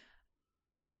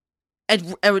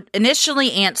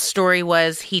initially Aunt's story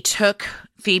was he took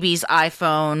Phoebe's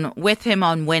iPhone with him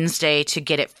on Wednesday to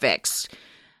get it fixed.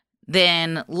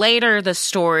 Then later the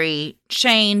story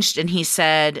changed and he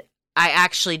said, I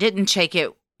actually didn't take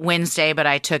it Wednesday, but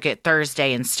I took it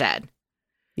Thursday instead.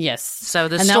 Yes. So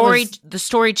the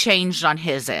story changed on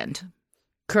his end.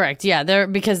 Correct. Yeah,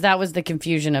 because that was the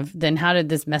confusion of then how did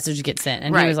this message get sent?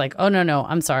 And right. He was like, oh, no,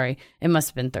 I'm sorry. It must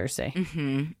have been Thursday.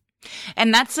 Mm-hmm.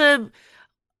 And that's a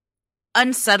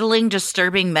unsettling,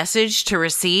 disturbing message to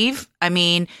receive. I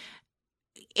mean,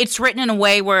 it's written in a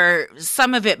way where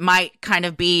some of it might kind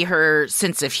of be her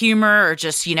sense of humor or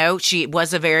just, she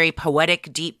was a very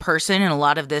poetic, deep person. And a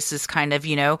lot of this is kind of,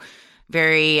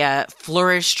 very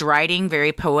flourished writing,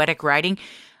 very poetic writing.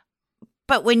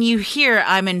 But when you hear,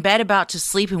 I'm in bed about to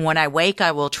sleep, and when I wake,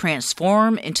 I will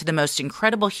transform into the most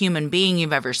incredible human being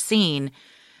you've ever seen,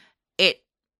 it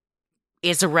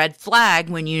is a red flag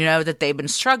when you know that they've been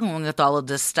struggling with all of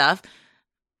this stuff.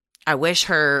 I wish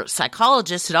her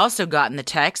psychologist had also gotten the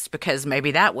text, because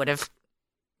maybe that would have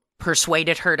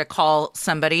persuaded her to call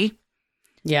somebody.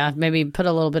 Yeah, maybe put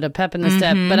a little bit of pep in the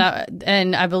step. But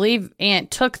I believe Aunt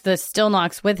took the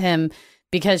Stilnox with him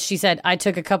because she said, I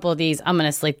took a couple of these. I'm going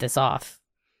to sleep this off.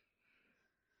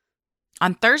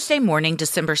 On Thursday morning,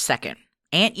 December 2nd,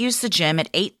 Aunt used the gym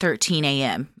at 8:13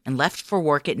 a.m. and left for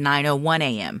work at 9:01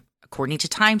 a.m., according to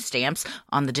timestamps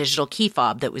on the digital key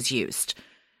fob that was used.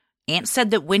 Aunt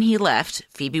said that when he left,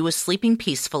 Phoebe was sleeping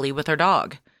peacefully with her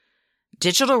dog.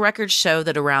 Digital records show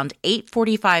that around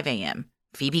 8:45 a.m.,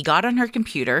 Phoebe got on her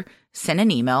computer, sent an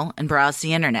email, and browsed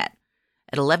the internet.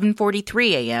 At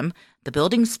 11:43 a.m., the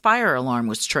building's fire alarm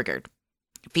was triggered.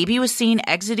 Phoebe was seen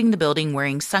exiting the building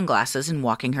wearing sunglasses and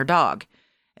walking her dog.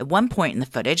 At one point in the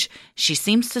footage, she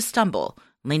seems to stumble,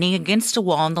 leaning against a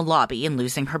wall in the lobby and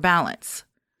losing her balance.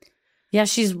 Yeah,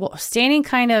 she's standing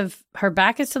kind of, her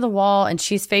back is to the wall and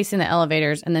she's facing the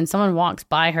elevators, and then someone walks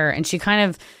by her and she kind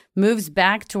of moves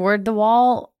back toward the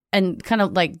wall and kind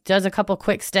of like does a couple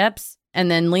quick steps and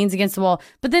then leans against the wall.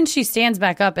 But then she stands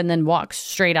back up and then walks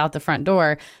straight out the front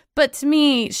door. But to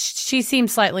me, she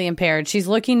seems slightly impaired. She's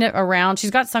looking around.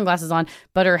 She's got sunglasses on,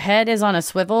 but her head is on a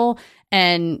swivel.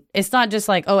 And it's not just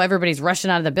like, oh, everybody's rushing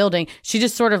out of the building. She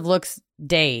just sort of looks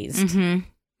dazed. Mm-hmm.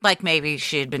 Like maybe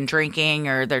she had been drinking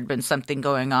or there'd been something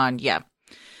going on. Yeah.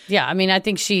 Yeah, I mean, I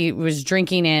think she was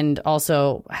drinking and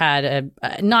also had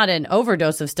not an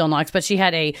overdose of Stilnox, but she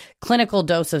had a clinical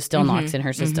dose of Stilnox in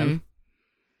her system. Mm-hmm.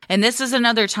 And this is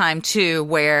another time, too,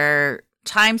 where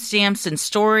timestamps and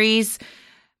stories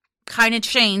kind of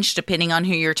changed depending on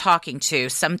who you're talking to.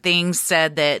 Some things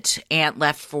said that Aunt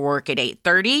left for work at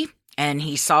 8:30 and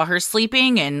he saw her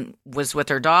sleeping and was with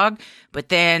her dog. But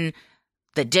then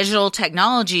the digital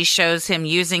technology shows him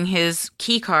using his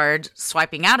key card,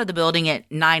 swiping out of the building at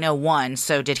 9:01.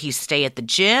 So did he stay at the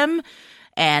gym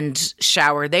and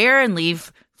shower there and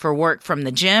leave for work from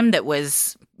the gym that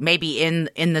was maybe in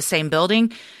the same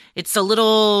building? It's a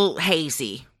little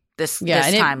hazy, this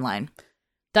timeline.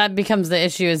 That becomes the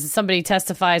issue is somebody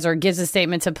testifies or gives a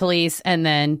statement to police, and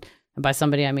then, and by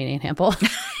somebody I mean Ann Hampel.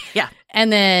 Yeah. And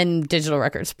then digital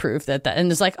records prove that. And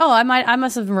it's like, oh, I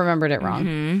must have remembered it wrong.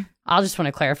 Mm-hmm. I'll just want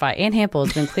to clarify. Ann Hampel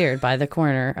has been cleared by the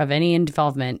coroner of any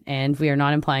involvement, and we are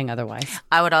not implying otherwise.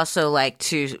 I would also like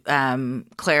to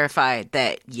clarify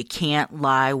that you can't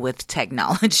lie with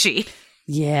technology.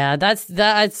 Yeah,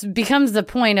 that's becomes the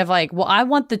point of like, well, I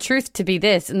want the truth to be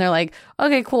this. And they're like,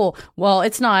 okay, cool. Well,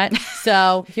 it's not.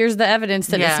 So here's the evidence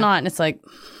that it's not. And it's like,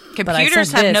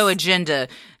 computers have no agenda.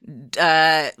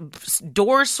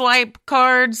 Door swipe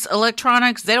cards,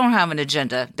 electronics, they don't have an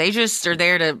agenda. They just are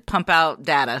there to pump out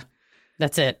data.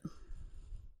 That's it.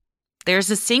 There's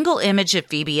a single image of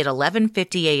Phoebe at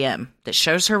 11:50 a.m. that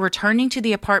shows her returning to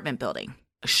the apartment building.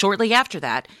 Shortly after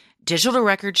that, digital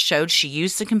records showed she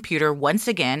used the computer once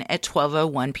again at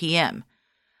 12:01 p.m.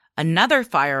 Another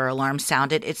fire alarm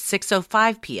sounded at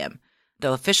 6:05 p.m.,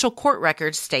 though official court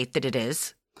records state that it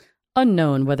is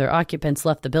unknown whether occupants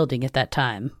left the building at that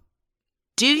time.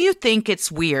 Do you think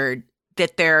it's weird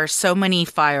that there are so many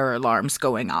fire alarms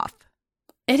going off?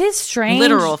 It is strange.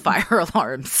 Literal fire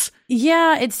alarms.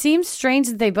 Yeah, it seems strange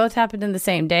that they both happened in the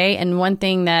same day. And one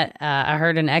thing that I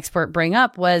heard an expert bring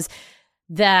up was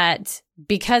that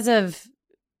because of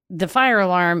the fire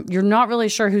alarm, you're not really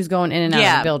sure who's going in and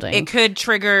out of the building. It could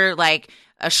trigger like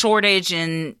a shortage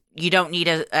and you don't need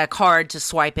a card to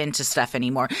swipe into stuff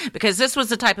anymore. Because this was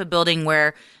the type of building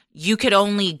where you could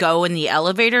only go in the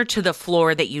elevator to the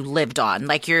floor that you lived on.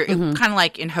 Like you're kind of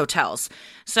like in hotels.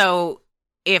 So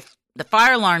if the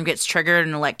fire alarm gets triggered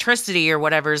and electricity or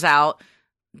whatever's out,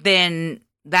 then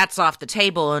that's off the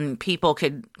table and people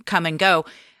could come and go.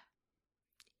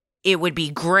 It would be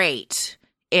great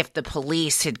if the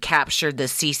police had captured the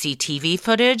CCTV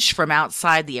footage from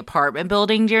outside the apartment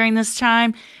building during this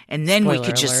time, and then we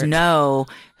could just know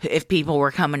if people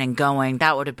were coming and going.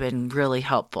 That would have been really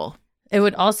helpful. It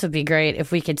would also be great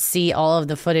if we could see all of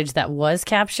the footage that was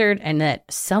captured and that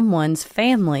someone's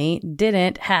family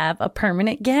didn't have a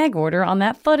permanent gag order on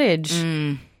that footage.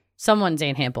 Someone's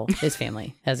Ann Hampel, his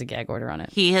family, has a gag order on it.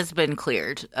 He has been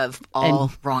cleared of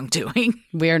all wrongdoing.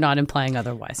 We are not implying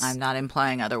otherwise. I'm not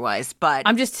implying otherwise, but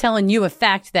I'm just telling you a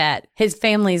fact that his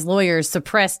family's lawyers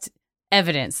suppressed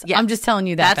evidence. Yeah, I'm just telling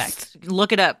you that fact.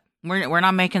 Look it up. We're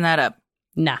not making that up.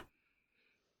 Nah.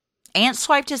 Ant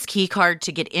swiped his key card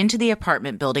to get into the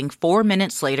apartment building 4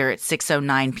 minutes later at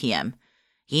 6:09 p.m.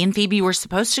 He and Phoebe were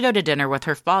supposed to go to dinner with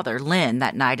her father, Lynn,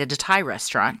 that night at a Thai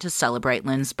restaurant to celebrate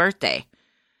Lynn's birthday.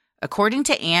 According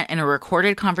to Ant in a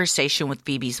recorded conversation with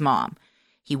Phoebe's mom,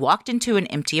 he walked into an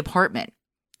empty apartment.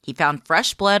 He found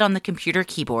fresh blood on the computer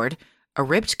keyboard, a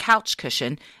ripped couch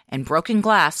cushion, and broken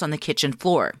glass on the kitchen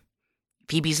floor.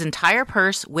 Phoebe's entire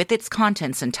purse with its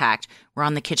contents intact were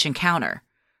on the kitchen counter.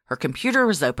 Her computer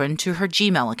was open to her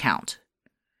Gmail account.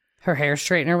 Her hair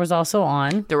straightener was also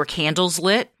on. There were candles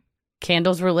lit.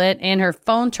 Candles were lit, and her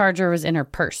phone charger was in her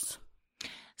purse.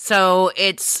 So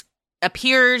it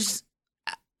appears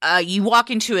you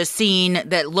walk into a scene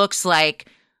that looks like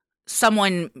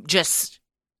someone just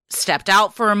stepped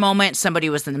out for a moment.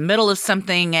 Somebody was in the middle of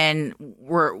something and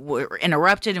were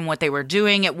interrupted in what they were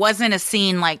doing. It wasn't a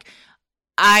scene like,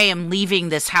 I am leaving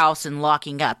this house and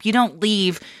locking up. You don't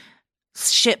leave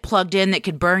shit plugged in that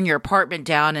could burn your apartment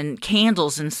down and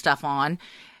candles and stuff on.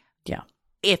 Yeah.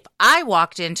 If I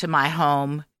walked into my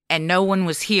home and no one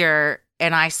was here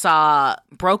and I saw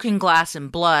broken glass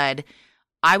and blood,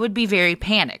 I would be very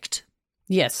panicked.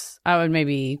 Yes. I would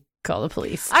maybe call the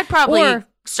police. I'd probably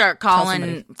start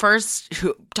calling first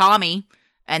Tommy,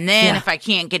 and then if I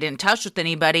can't get in touch with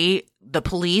anybody, the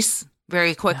police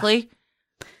very quickly.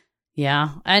 Yeah.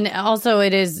 And also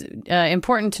it is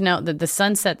important to note that the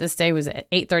sunset this day was at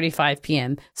 8:35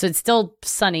 p.m. So it's still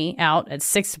sunny out at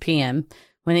 6 p.m.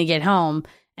 when they get home,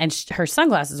 and her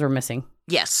sunglasses were missing.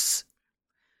 Yes.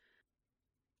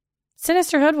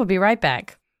 Sinisterhood will be right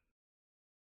back.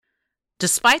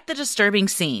 Despite the disturbing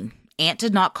scene, Ant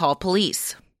did not call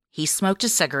police. He smoked a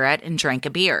cigarette and drank a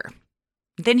beer.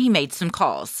 Then he made some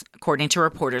calls, according to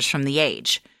reporters from The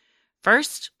Age.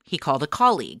 First, he called a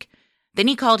colleague. Then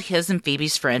he called his and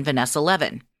Phoebe's friend Vanessa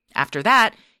Levin. After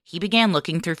that, he began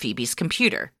looking through Phoebe's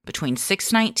computer between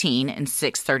 6:19 and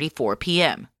 6:34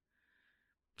 p.m.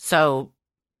 So,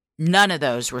 none of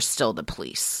those were still the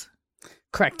police.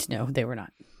 Correct. No, they were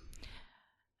not.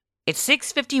 At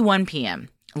 6:51 p.m.,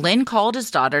 Lynn called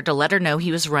his daughter to let her know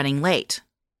he was running late.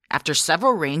 After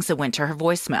several rings, it went to her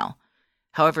voicemail.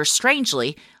 However,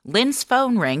 strangely, Lynn's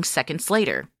phone rang seconds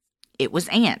later. It was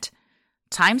Ant.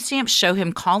 Timestamps show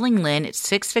him calling Lynn at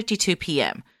 6:52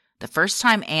 p.m., the first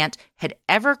time Ant had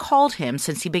ever called him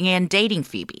since he began dating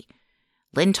Phoebe.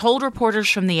 Lynn told reporters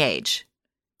from The Age.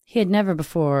 He had never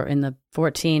before in the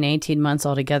 14, 18 months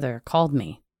altogether called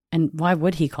me. And why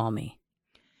would he call me?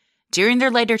 During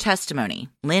their later testimony,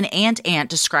 Lynn and Ant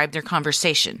described their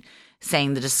conversation,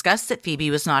 saying the discussed that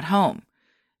Phoebe was not home.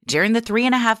 During the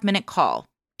 3.5-minute call,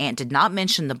 Ant did not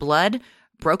mention the blood,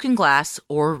 broken glass,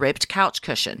 or ripped couch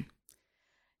cushion.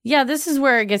 Yeah, this is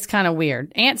where it gets kind of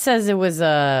weird. Ant says it was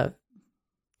a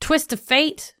twist of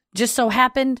fate. Just so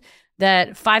happened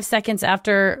that 5 seconds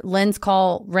after Lynn's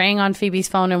call rang on Phoebe's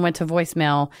phone and went to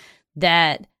voicemail,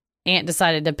 that Ant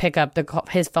decided to pick up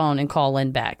his phone and call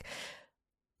Lynn back.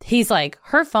 He's like,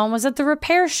 her phone was at the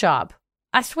repair shop.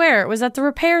 I swear it was at the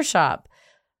repair shop.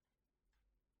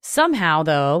 Somehow,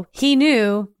 though, he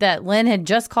knew that Lynn had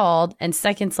just called, and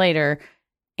seconds later,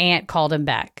 Ant called him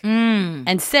back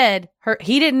and said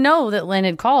he didn't know that Lynn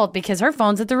had called because her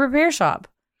phone's at the repair shop.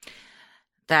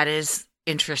 That is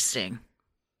interesting.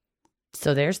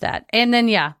 So there's that. And then,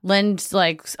 yeah, Lynn's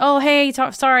like, oh, hey,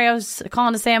 sorry, I was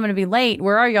calling to say I'm going to be late.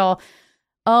 Where are y'all?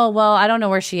 Oh, well, I don't know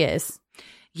where she is.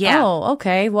 Yeah. Oh,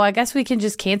 okay. Well, I guess we can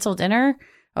just cancel dinner.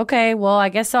 Okay, well, I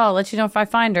guess I'll let you know if I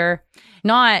find her.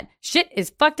 Not, shit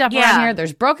is fucked up around here.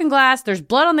 There's broken glass. There's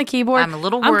blood on the keyboard. I'm a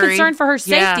little worried. I'm concerned for her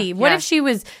safety. What if she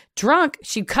was drunk,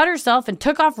 she cut herself and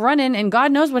took off running, and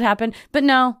God knows what happened? But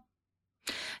no.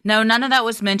 No, none of that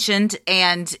was mentioned,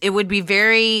 and it would be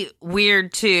very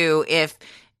weird, too, if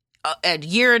a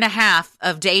year and a half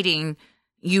of dating,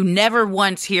 you never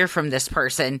once hear from this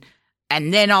person,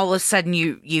 and then all of a sudden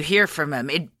you hear from him.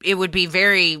 It would be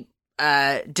very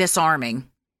disarming.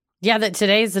 Yeah, that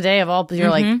today's the day of all.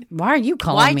 You're like, why are you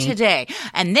calling me? Why today?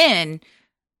 And then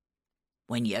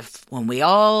when we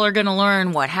all are going to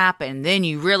learn what happened, then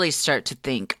you really start to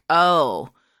think, oh,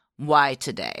 why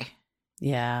today?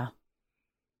 Yeah.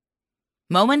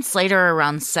 Moments later,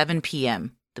 around 7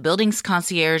 p.m., the building's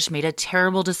concierge made a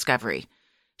terrible discovery.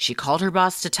 She called her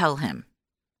boss to tell him.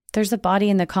 There's a body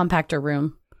in the compactor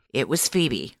room. It was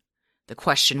Phoebe. The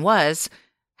question was,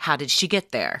 how did she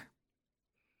get there?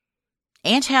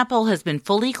 Ant Hampel has been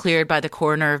fully cleared by the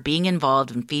coroner of being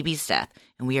involved in Phoebe's death,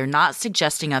 and we are not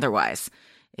suggesting otherwise.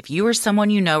 If you or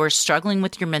someone you know are struggling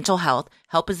with your mental health,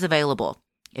 help is available.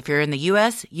 If you're in the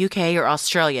U.S., UK, or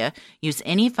Australia, use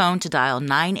any phone to dial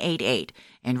 988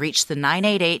 and reach the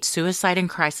 988 Suicide and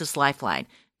Crisis Lifeline,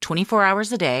 24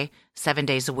 hours a day, 7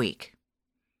 days a week.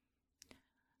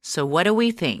 So what do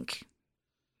we think?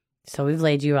 So we've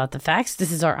laid you out the facts.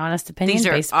 This is our honest opinion.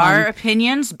 These are our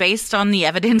opinions based on the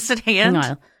evidence at hand.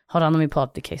 Hang on. Hold on. Let me pull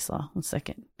up the case law. 1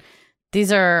 second.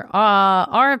 These are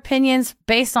our opinions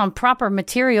based on proper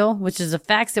material, which is the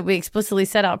facts that we explicitly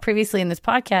set out previously in this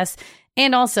podcast,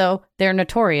 and also they're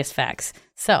notorious facts.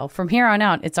 So from here on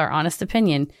out, it's our honest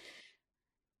opinion.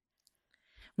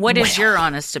 What is your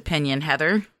honest opinion,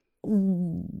 Heather?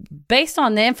 Based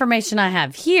on the information I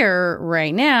have here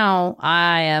right now,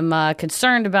 I am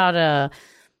concerned about a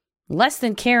less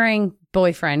than caring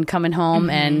boyfriend coming home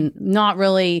and not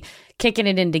really kicking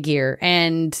it into gear.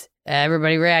 And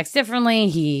everybody reacts differently.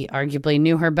 He arguably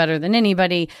knew her better than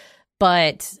anybody.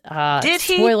 But did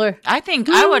he? Spoiler. I think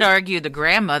I would argue the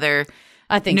grandmother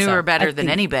knew so. her better than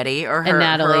anybody, or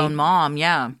her own mom.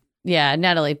 Yeah. Yeah,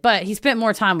 Natalie. But he spent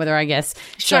more time with her, I guess.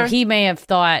 Sure. So he may have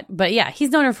thought, but yeah, he's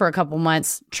known her for a couple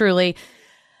months, truly.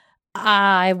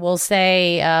 I will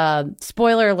say,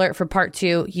 spoiler alert for part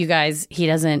 2, you guys, he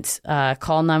doesn't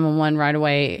call 911 right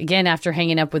away. Again, after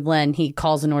hanging up with Len, he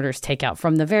calls and orders takeout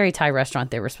from the very Thai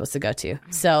restaurant they were supposed to go to.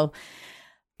 So,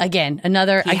 again,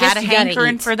 another... He had a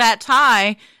hankering for that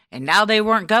Thai, and now they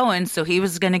weren't going, so he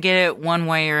was going to get it one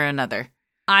way or another.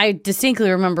 I distinctly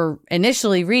remember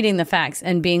initially reading the facts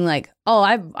and being like, oh,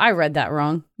 I read that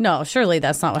wrong. No, surely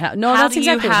that's not what happened. No, How that's do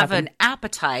exactly you what have happened. an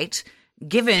appetite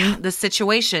given the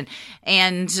situation?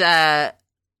 And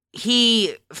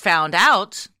he found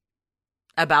out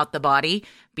about the body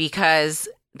because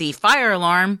the fire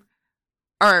alarm,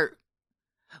 or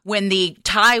when the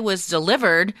tie was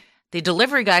delivered, the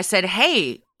delivery guy said,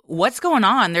 hey, what's going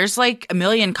on? There's like a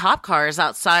million cop cars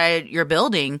outside your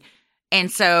building. And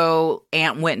so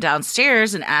Aunt went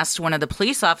downstairs and asked one of the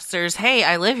police officers, hey,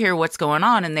 I live here. What's going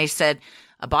on? And they said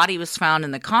a body was found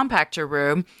in the compactor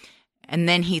room. And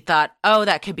then he thought, oh,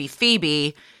 that could be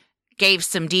Phoebe. Gave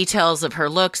some details of her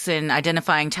looks and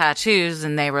identifying tattoos.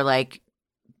 And they were like,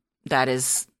 that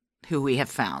is who we have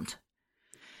found.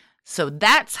 So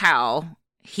that's how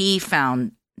he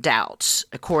found out,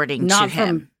 according to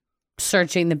him. From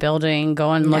searching the building,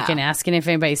 going, looking, asking if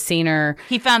anybody's seen her.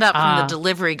 He found out from the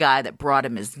delivery guy that brought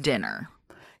him his dinner.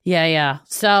 Yeah.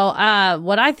 So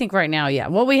what I think right now,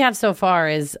 what we have so far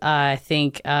is, I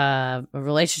think, a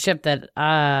relationship that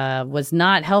was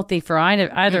not healthy for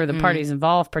either of the parties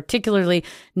involved, particularly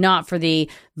not for the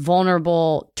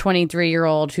vulnerable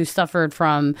 23-year-old who suffered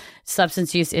from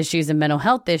substance use issues and mental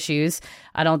health issues.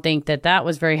 I don't think that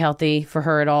was very healthy for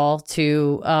her at all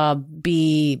to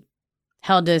be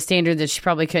held to a standard that she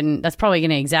probably couldn't. That's probably going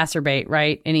to exacerbate,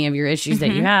 right, any of your issues that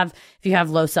you have. If you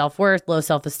have low self-worth, low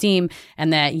self-esteem,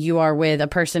 and that you are with a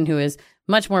person who is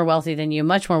much more wealthy than you,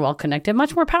 much more well-connected,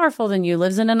 much more powerful than you,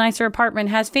 lives in a nicer apartment,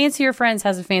 has fancier friends,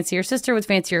 has a fancier sister with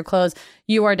fancier clothes,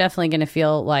 you are definitely going to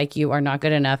feel like you are not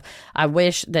good enough. I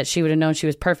wish that she would have known she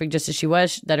was perfect just as she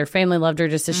was, that her family loved her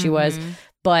just as she was.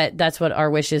 But that's what our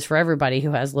wish is for everybody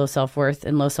who has low self-worth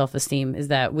and low self-esteem, is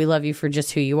that we love you for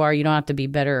just who you are. You don't have to be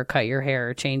better or cut your hair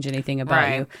or change anything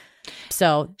about you.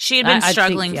 So she had been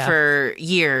struggling for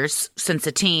years, since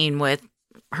a teen, with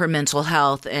her mental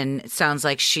health. And it sounds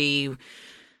like she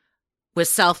was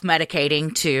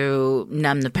self-medicating to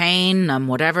numb the pain, numb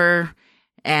whatever.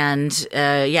 And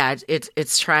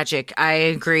it's tragic. I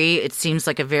agree. It seems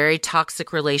like a very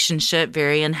toxic relationship,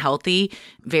 very unhealthy,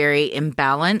 very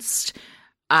imbalanced.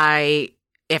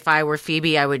 If I were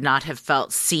Phoebe, I would not have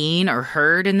felt seen or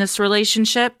heard in this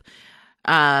relationship.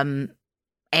 And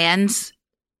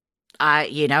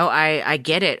I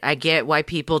get it. I get why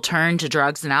people turn to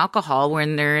drugs and alcohol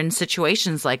when they're in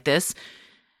situations like this,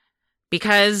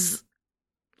 because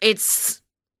it's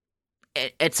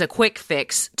a quick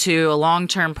fix to a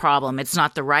long-term problem. It's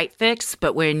not the right fix,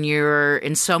 but when you're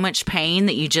in so much pain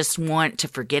that you just want to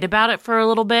forget about it for a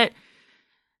little bit,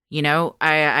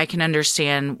 I can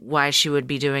understand why she would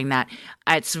be doing that.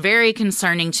 It's very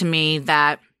concerning to me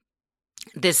that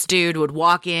this dude would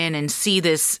walk in and see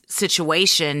this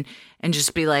situation and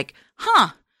just be like,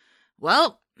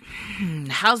 well,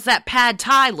 how's that pad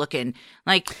thai looking?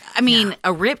 Like, I mean,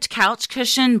 a ripped couch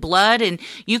cushion, blood, and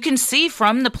you can see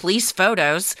from the police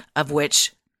photos, of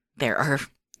which there are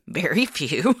very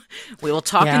few. We will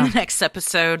talk in the next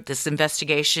episode. This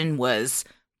investigation was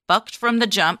fucked from the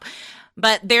jump.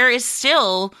 But there is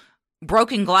still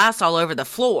broken glass all over the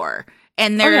floor.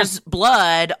 And there's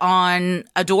blood on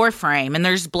a door frame. And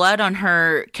there's blood on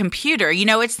her computer.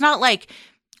 It's not like,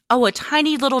 a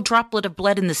tiny little droplet of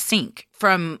blood in the sink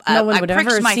from no one I would pricked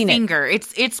ever my seen finger.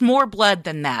 It's more blood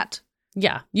than that.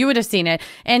 Yeah, you would have seen it.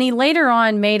 And he later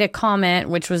on made a comment,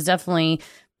 which was definitely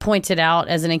pointed out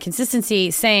as an inconsistency,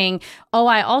 saying,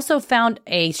 I also found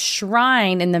a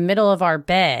shrine in the middle of our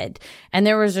bed. And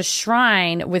there was a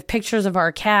shrine with pictures of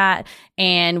our cat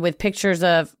and with pictures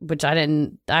of, which I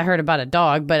heard about a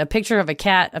dog, but a picture of a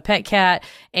cat, a pet cat,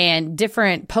 and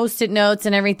different Post-it notes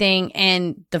and everything.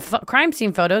 And the crime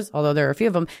scene photos, although there are a few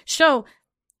of them, show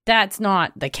that's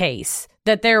not the case.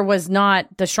 That there was not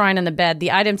the shrine in the bed.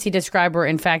 The items he described were,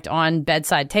 in fact, on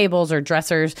bedside tables or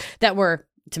dressers that were,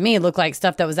 to me, it looked like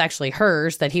stuff that was actually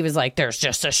hers, that he was like, there's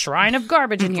just a shrine of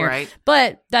garbage in here. Right.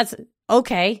 But that's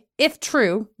okay. If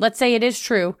true, let's say it is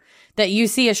true that you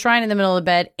see a shrine in the middle of the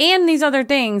bed and these other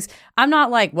things, I'm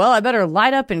not like, well, I better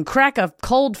light up and crack a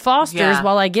cold Foster's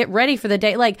while I get ready for the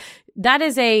day. Like, that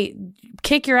is a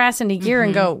kick your ass into gear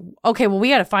and go, okay, well, we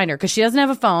got to find her, because she doesn't have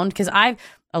a phone, because I've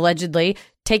allegedly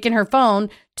taken her phone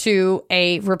to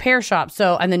a repair shop.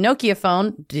 So, and the Nokia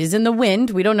phone is in the wind.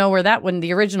 We don't know where that one,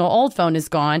 the original old phone, is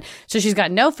gone. So she's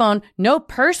got no phone, no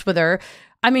purse with her.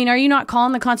 I mean, are you not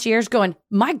calling the concierge going,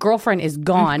 my girlfriend is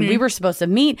gone. We were supposed to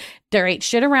meet. There ain't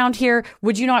shit around here.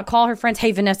 Would you not call her friends?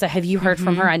 Hey, Vanessa, have you heard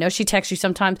from her? I know she texts you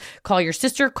sometimes. Call your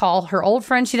sister. Call her old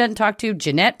friend she doesn't talk to.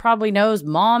 Jeanette probably knows.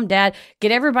 Mom, dad.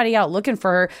 Get everybody out looking for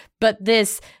her. But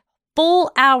this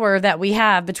full hour that we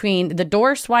have between the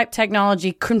door swipe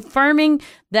technology confirming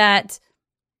that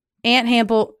Aunt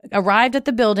Hampel arrived at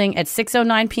the building at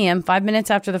 6:09 p.m., 5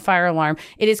 minutes after the fire alarm.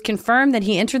 It is confirmed that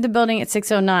he entered the building at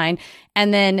 6:09,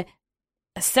 and then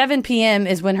 7 p.m.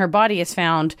 is when her body is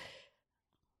found.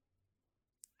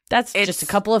 That's just a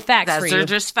couple of facts for you. Those are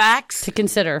just facts to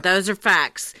consider. Those are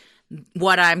facts.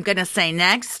 What I'm going to say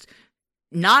next,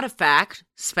 not a fact,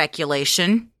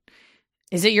 speculation.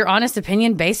 Is it your honest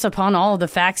opinion based upon all of the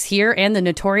facts here and the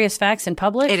notorious facts in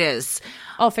public? It is.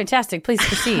 Oh, fantastic. Please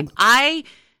proceed. I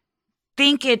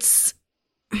think it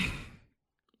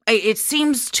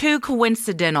seems too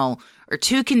coincidental or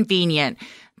too convenient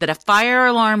that a fire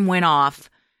alarm went off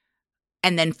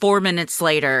and then 4 minutes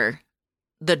later,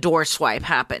 the door swipe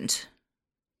happened.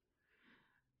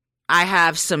 I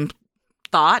have some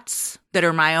thoughts that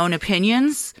are my own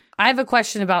opinions. I have a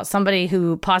question about somebody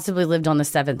who possibly lived on the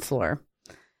 7th floor.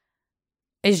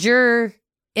 Is your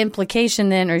implication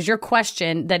then, or is your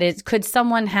question that could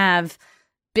someone have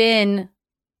been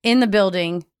in the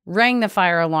building, rang the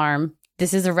fire alarm?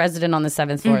 This is a resident on the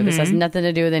 7th floor. Mm-hmm. This has nothing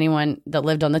to do with anyone that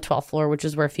lived on the 12th floor, which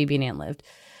is where Phoebe and Aunt lived.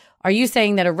 Are you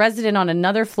saying that a resident on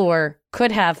another floor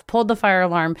could have pulled the fire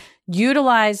alarm,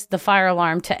 utilized the fire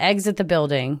alarm to exit the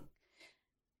building,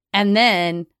 and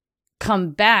then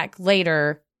come back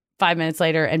later, 5 minutes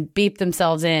later, and beep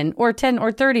themselves in, or 10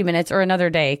 or 30 minutes or another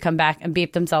day, come back and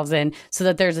beep themselves in so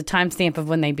that there's a timestamp of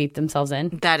when they beep themselves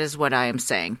in? That is what I am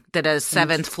saying, that a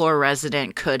 7th floor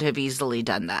resident could have easily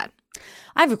done that.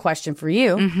 I have a question for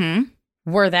you. Mm-hmm.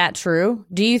 Were that true?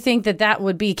 Do you think that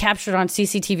would be captured on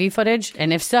CCTV footage?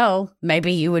 And if so,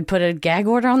 maybe you would put a gag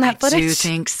order on that footage? I do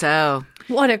think so.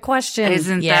 What a question.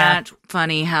 Isn't that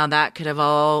funny how that could have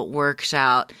all worked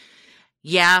out?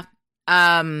 Yeah.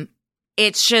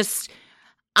 It's just,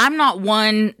 I'm not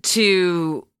one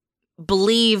to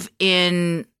believe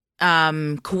in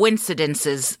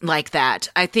coincidences like that.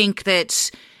 I think that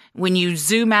when you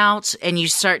zoom out and you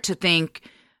start to think,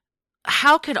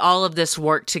 how could all of this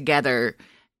work together?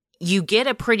 You get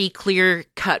a pretty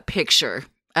clear-cut picture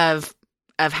of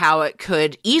how it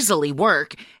could easily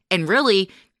work. And really,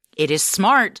 it is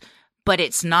smart, but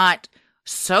it's not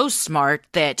so smart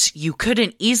that you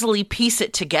couldn't easily piece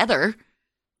it together.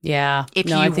 Yeah. I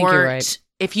think you're right.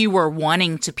 If you were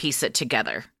wanting to piece it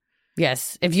together.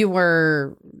 Yes. If you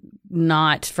were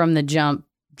not from the jump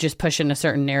just pushing a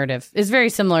certain narrative. It's very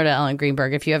similar to Ellen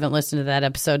Greenberg. If you haven't listened to that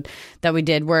episode that we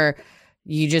did where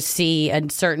you just see a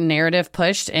certain narrative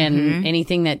pushed and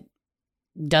anything that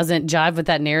doesn't jive with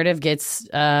that narrative gets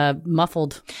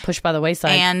muffled, pushed by the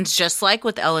wayside. And just like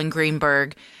with Ellen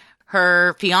Greenberg,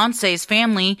 her fiance's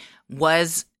family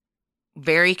was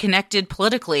very connected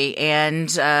politically.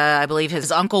 And I believe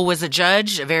his uncle was a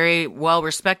judge, a very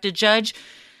well-respected judge.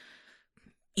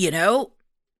 You know,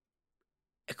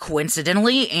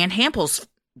 coincidentally, Aunt Hampel's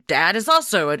dad is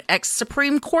also an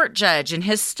ex-Supreme Court judge, and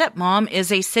his stepmom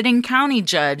is a sitting county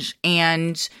judge.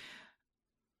 And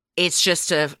it's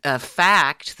just a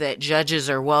fact that judges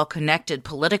are well-connected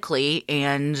politically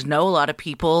and know a lot of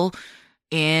people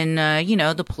in,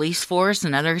 the police force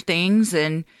and other things,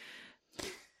 and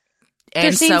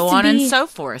so on and so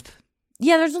forth.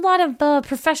 Yeah, there's a lot of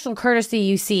professional courtesy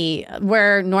you see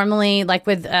where normally, like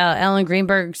with Ellen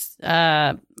Greenberg's,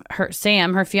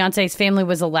 her fiance's family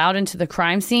was allowed into the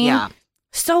crime scene. Yeah.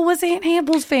 So was Aunt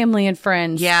Hampel's family and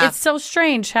friends. Yeah. It's so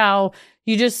strange how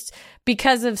you just,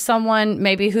 because of someone,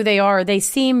 maybe who they are, they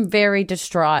seem very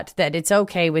distraught that it's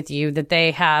okay with you, that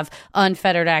they have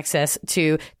unfettered access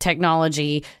to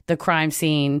technology, the crime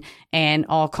scene, and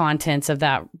all contents of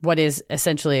that, what is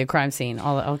essentially a crime scene,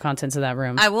 all contents of that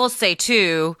room. I will say,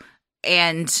 too,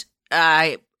 and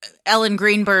Ellen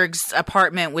Greenberg's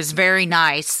apartment was very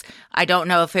nice. I don't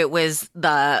know if it was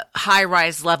the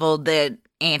high-rise level that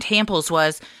Aunt Hampel's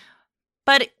was,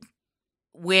 but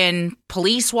when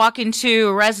police walk into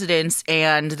a residence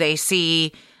and they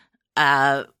see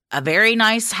a very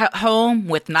nice home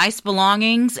with nice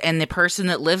belongings, and the person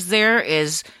that lives there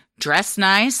is dressed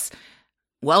nice,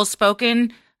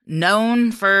 well-spoken,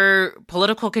 known for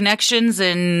political connections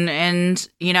and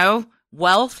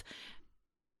wealth,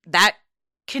 that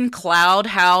can cloud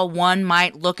how one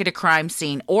might look at a crime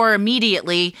scene. Or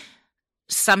immediately,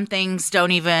 some things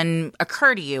don't even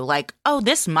occur to you, like, oh,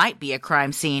 this might be a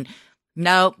crime scene.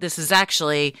 No, this is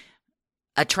actually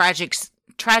a tragic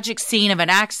scene of an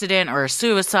accident or a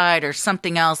suicide or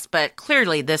something else, but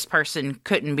clearly this person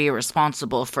couldn't be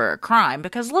responsible for a crime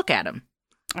because look at him.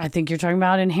 I think you're talking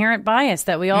about inherent bias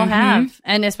that we all have,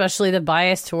 and especially the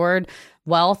bias toward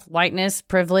wealth, whiteness,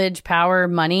 privilege, power,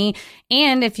 money.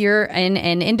 And if you're in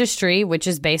an industry which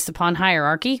is based upon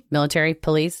hierarchy, military,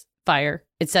 police, fire,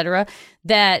 etc.,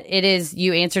 that it is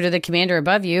you answer to the commander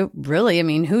above you. Really, I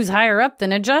mean, who's higher up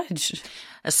than a judge?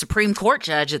 a Supreme Court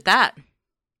judge at that.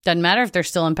 Doesn't matter if they're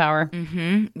still in power.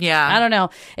 Yeah. I don't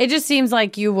know. It just seems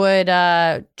like you would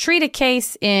treat a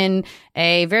case in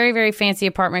a very, very fancy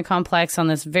apartment complex on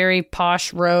this very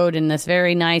posh road in this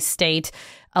very nice state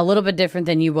a little bit different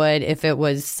than you would if it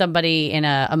was somebody in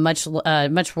a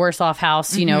much worse off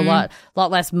house, you know, a lot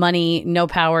less money, no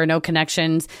power, no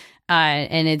connections.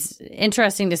 And it's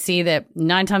interesting to see that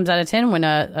 9 times out of 10, when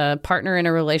a partner in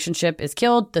a relationship is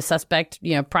killed, the suspect,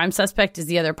 you know, prime suspect is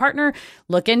the other partner.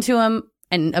 Look into them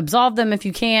and absolve them if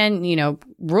you can, you know,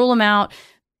 rule them out.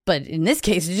 But in this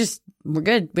case, it's just, we're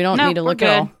good. We don't need to look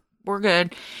at all. We're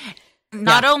good.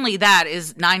 Not only that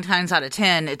is 9 times out of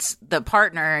 10, it's the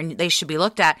partner and they should be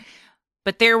looked at.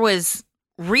 But there was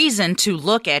reason to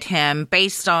look at him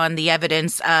based on the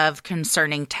evidence of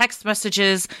concerning text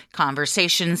messages,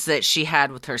 conversations that she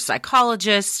had with her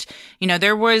psychologist. You know,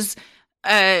 there was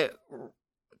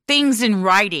things in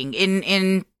writing,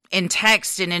 in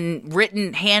text and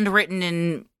in handwritten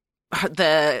in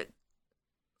the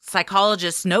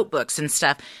psychologist's notebooks and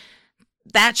stuff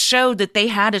that showed that they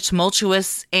had a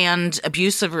tumultuous and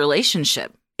abusive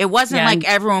relationship. It wasn't like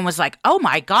everyone was like, oh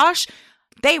my gosh,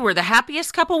 they were the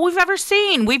happiest couple we've ever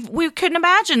seen. We couldn't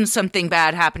imagine something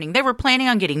bad happening. They were planning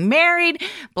on getting married,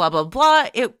 blah, blah, blah.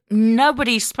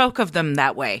 Nobody spoke of them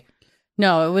that way.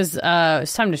 No, it was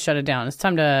it's time to shut it down. It's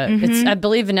time to, I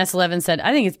believe Vanessa Levin said,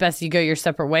 I think it's best you go your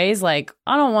separate ways. Like,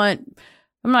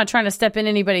 I'm not trying to step in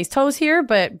anybody's toes here,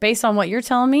 but based on what you're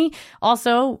telling me,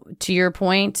 also to your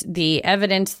point, the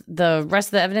rest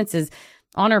of the evidence is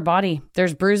on her body.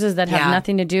 There's bruises that have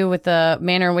nothing to do with the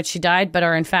manner in which she died, but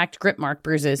are in fact grip mark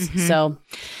bruises. So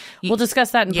we'll discuss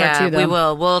that in part 2, though. We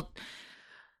will. We'll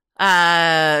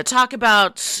talk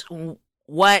about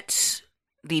what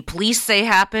the police say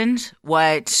happened,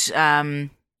 what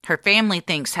her family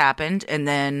thinks happened, and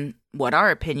then what our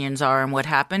opinions are on what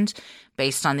happened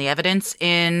based on the evidence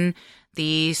in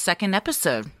the second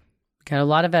episode. Got a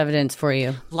lot of evidence for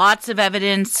you. Lots of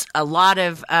evidence, a lot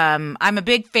of, I'm a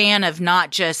big fan of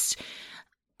not just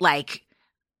like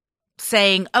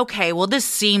saying, okay, well, this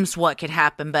seems what could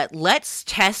happen, but let's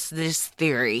test this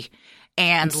theory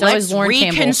and so let's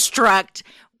reconstruct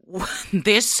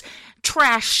this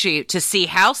trash chute to see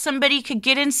how somebody could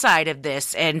get inside of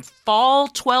this and fall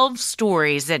 12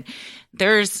 stories. And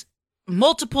there's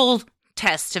multiple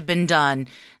tests have been done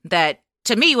that,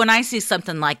 to me, when I see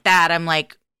something like that, I'm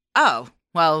like, oh,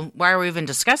 well, why are we even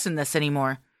discussing this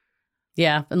anymore?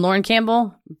 Yeah. And Lauren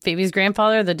Campbell, Phoebe's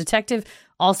grandfather, the detective,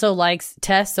 also likes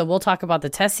tests. So we'll talk about the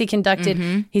tests he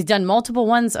conducted. He's done multiple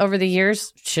ones over the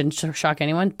years. Shouldn't shock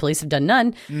anyone. Police have done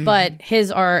none. But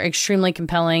his are extremely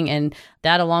compelling. And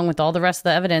that, along with all the rest of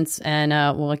the evidence. And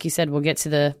well, like you said, we'll get to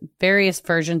the various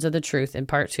versions of the truth in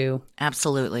part 2.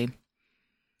 Absolutely.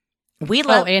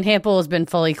 Ann Hampel has been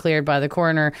fully cleared by the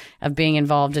coroner of being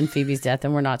involved in Phoebe's death,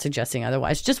 and we're not suggesting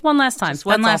otherwise. Just one last time.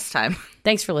 One last time.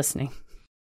 Thanks for listening.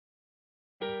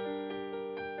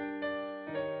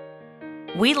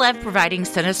 We love providing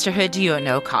Sinisterhood to you at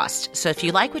no cost, so if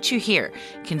you like what you hear,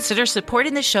 consider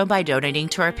supporting the show by donating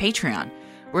to our Patreon.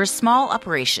 We're a small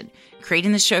operation,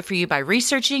 creating the show for you by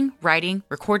researching, writing,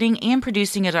 recording, and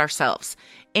producing it ourselves.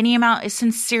 Any amount is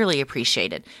sincerely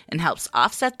appreciated and helps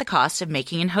offset the cost of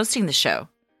making and hosting the show.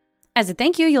 As a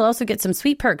thank you, you'll also get some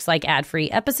sweet perks like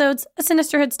ad-free episodes, a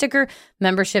Sinisterhood sticker,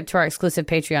 membership to our exclusive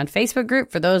Patreon Facebook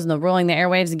group for those in the Rolling the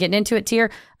Airwaves and Getting Into It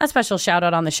tier, a special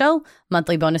shout-out on the show,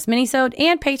 monthly bonus minisode,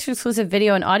 and Patreon-exclusive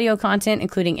video and audio content,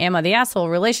 including Am I the Asshole,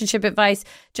 relationship advice,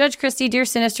 Judge Christie, Dear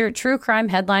Sinister, true crime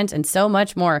headlines, and so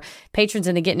much more. Patrons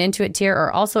in the Getting Into It tier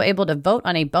are also able to vote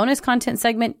on a bonus content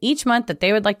segment each month that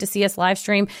they would like to see us live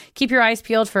stream. Keep your eyes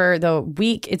peeled for the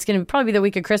week. It's going to probably be the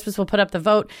week of Christmas. We'll put up the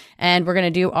vote, and we're going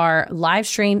to do our live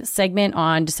stream segment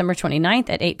on December 29th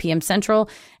at 8 p.m. Central.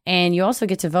 And you also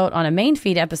get to vote on a main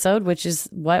feed episode, which is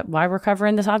why we're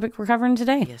covering the topic we're covering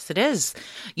today. Yes, it is.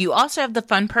 You also have the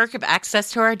fun perk of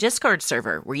access to our Discord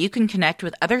server, where you can connect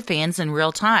with other fans in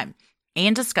real time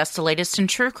and discuss the latest in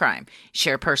true crime,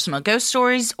 share personal ghost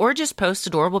stories, or just post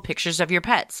adorable pictures of your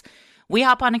pets. We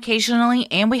hop on occasionally,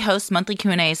 and we host monthly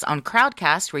Q&As on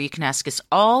Crowdcast, where you can ask us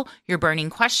all your burning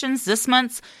questions. This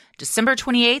month's December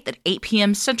 28th at 8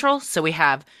 p.m. Central. So we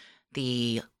have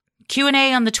the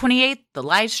Q&A on the 28th, the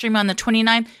live stream on the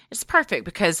 29th. It's perfect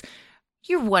because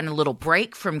you want a little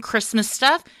break from Christmas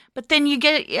stuff, but then you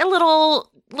get a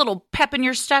little pep in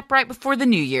your step right before the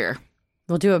new year.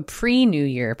 We'll do a pre-New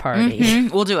Year party.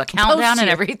 We'll do a countdown and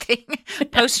everything.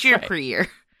 Post your pre-year.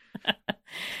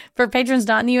 For patrons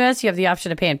not in the U.S., you have the option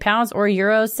to pay in pounds or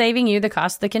euros, saving you the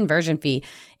cost of the conversion fee.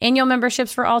 Annual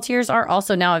memberships for all tiers are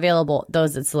also now available.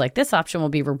 Those that select this option will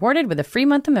be rewarded with a free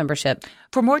month of membership.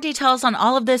 For more details on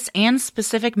all of this and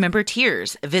specific member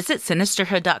tiers, visit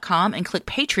sinisterhood.com and click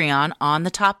Patreon on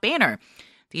the top banner.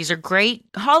 These are great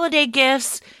holiday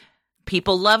gifts.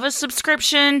 People love a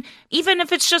subscription, even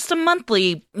if it's just a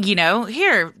monthly,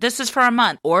 here, this is for a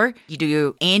month. Or you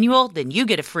do annual, then you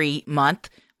get a free month,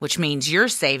 which means you're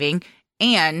saving.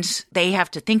 And they have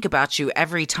to think about you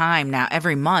every time now,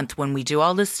 every month when we do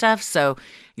all this stuff. So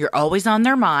you're always on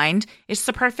their mind. It's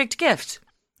the perfect gift.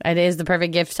 It is the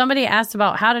perfect gift. Somebody asked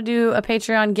about how to do a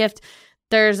Patreon gift.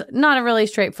 There's not a really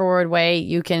straightforward way.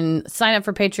 You can sign up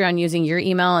for Patreon using your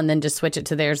email and then just switch it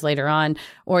to theirs later on.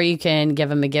 Or you can give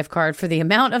them a gift card for the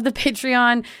amount of the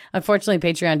Patreon. Unfortunately,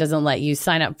 Patreon doesn't let you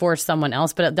sign up for someone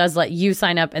else, but it does let you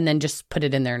sign up and then just put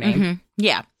it in their name. Mm-hmm.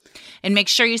 Yeah. And make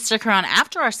sure you stick around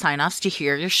after our sign-offs to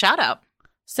hear your shout-out.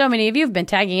 So many of you have been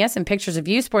tagging us in pictures of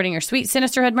you sporting your sweet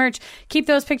Sinisterhood merch. Keep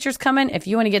those pictures coming if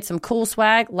you want to get some cool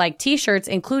swag like t-shirts,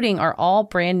 including our all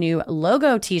brand new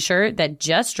logo t-shirt that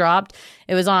just dropped.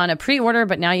 It was on a pre-order,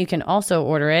 but now you can also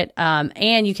order it.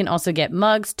 And you can also get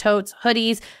mugs, totes,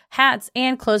 hoodies, hats,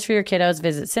 and clothes for your kiddos.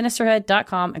 Visit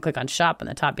sinisterhood.com and click on shop on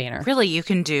the top banner. Really, you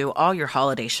can do all your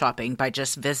holiday shopping by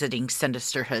just visiting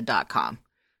sinisterhood.com.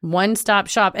 One-stop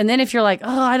shop. And then if you're like,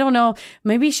 oh, I don't know,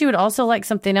 maybe she would also like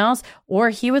something else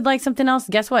or he would like something else.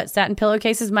 Guess what? Satin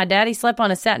pillowcases. My daddy slept on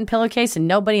a satin pillowcase and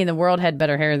nobody in the world had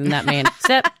better hair than that man,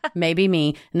 except maybe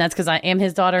me. And that's because I am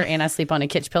his daughter and I sleep on a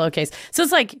kitsch pillowcase. So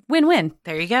it's like win-win.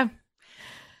 There you go.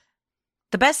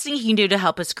 The best thing you can do to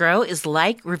help us grow is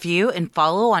like, review, and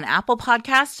follow on Apple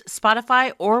Podcasts,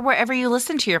 Spotify, or wherever you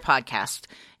listen to your podcast.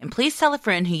 And please tell a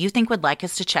friend who you think would like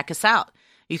us to check us out.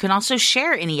 You can also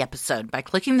share any episode by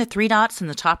clicking the 3 dots in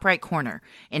the top right corner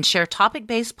and share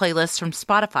topic-based playlists from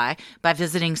Spotify by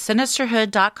visiting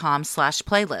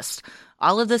sinisterhood.com/playlist.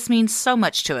 All of this means so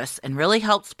much to us and really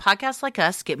helps podcasts like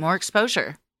us get more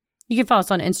exposure. You can follow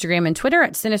us on Instagram and Twitter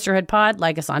at Sinisterhood Pod,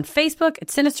 like us on Facebook at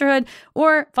Sinisterhood,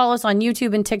 or follow us on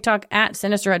YouTube and TikTok at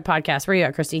Sinisterhood Podcast. Where are you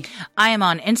at, Christy? I am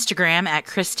on Instagram at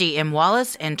Christy M.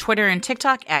 Wallace and Twitter and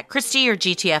TikTok at Christy or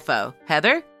GTFO.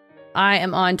 Heather? I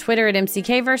am on Twitter at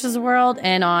MCK versus the world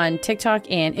and on TikTok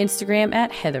and Instagram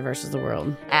at Heather versus the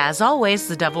world. As always,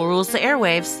 the devil rules the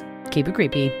airwaves. Keep it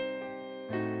creepy.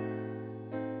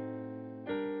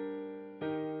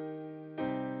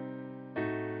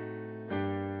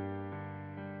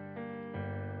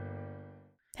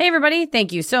 Hey, everybody.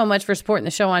 Thank you so much for supporting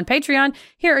the show on Patreon.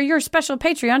 Here are your special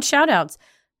Patreon shout-outs.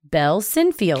 Belle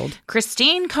Sinfield.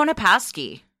 Christine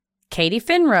Konopowski. Katie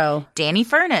Finrow. Danny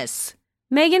Furness.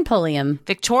 Megan Pulliam.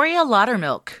 Victoria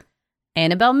Laudermilk.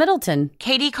 Annabelle Middleton.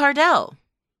 Katie Cardell.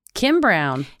 Kim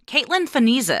Brown. Caitlin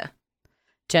Faniza.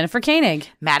 Jennifer Koenig.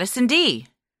 Madison D.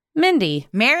 Mindy.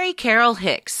 Mary Carol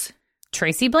Hicks.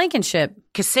 Tracy Blankenship.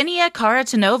 Ksenia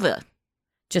Karatanova.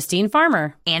 Justine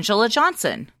Farmer. Angela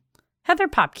Johnson. Heather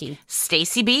Popke.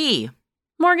 Stacy B.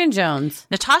 Morgan Jones.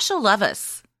 Natasha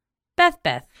Levis.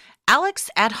 Beth. Alex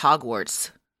at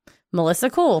Hogwarts. Melissa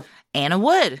Cool. Anna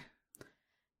Wood.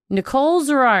 Nicole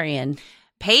Zurarian.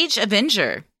 Paige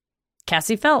Avenger.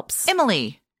 Cassie Phelps.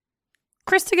 Emily.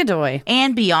 Krista Godoy.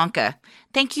 And Bianca.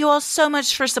 Thank you all so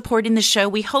much for supporting the show.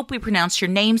 We hope we pronounced your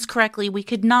names correctly. We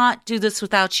could not do this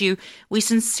without you. We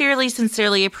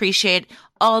sincerely appreciate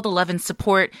all the love and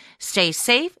support. Stay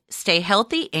safe, stay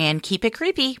healthy, and keep it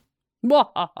creepy.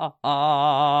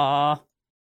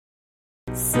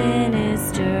 Sinister.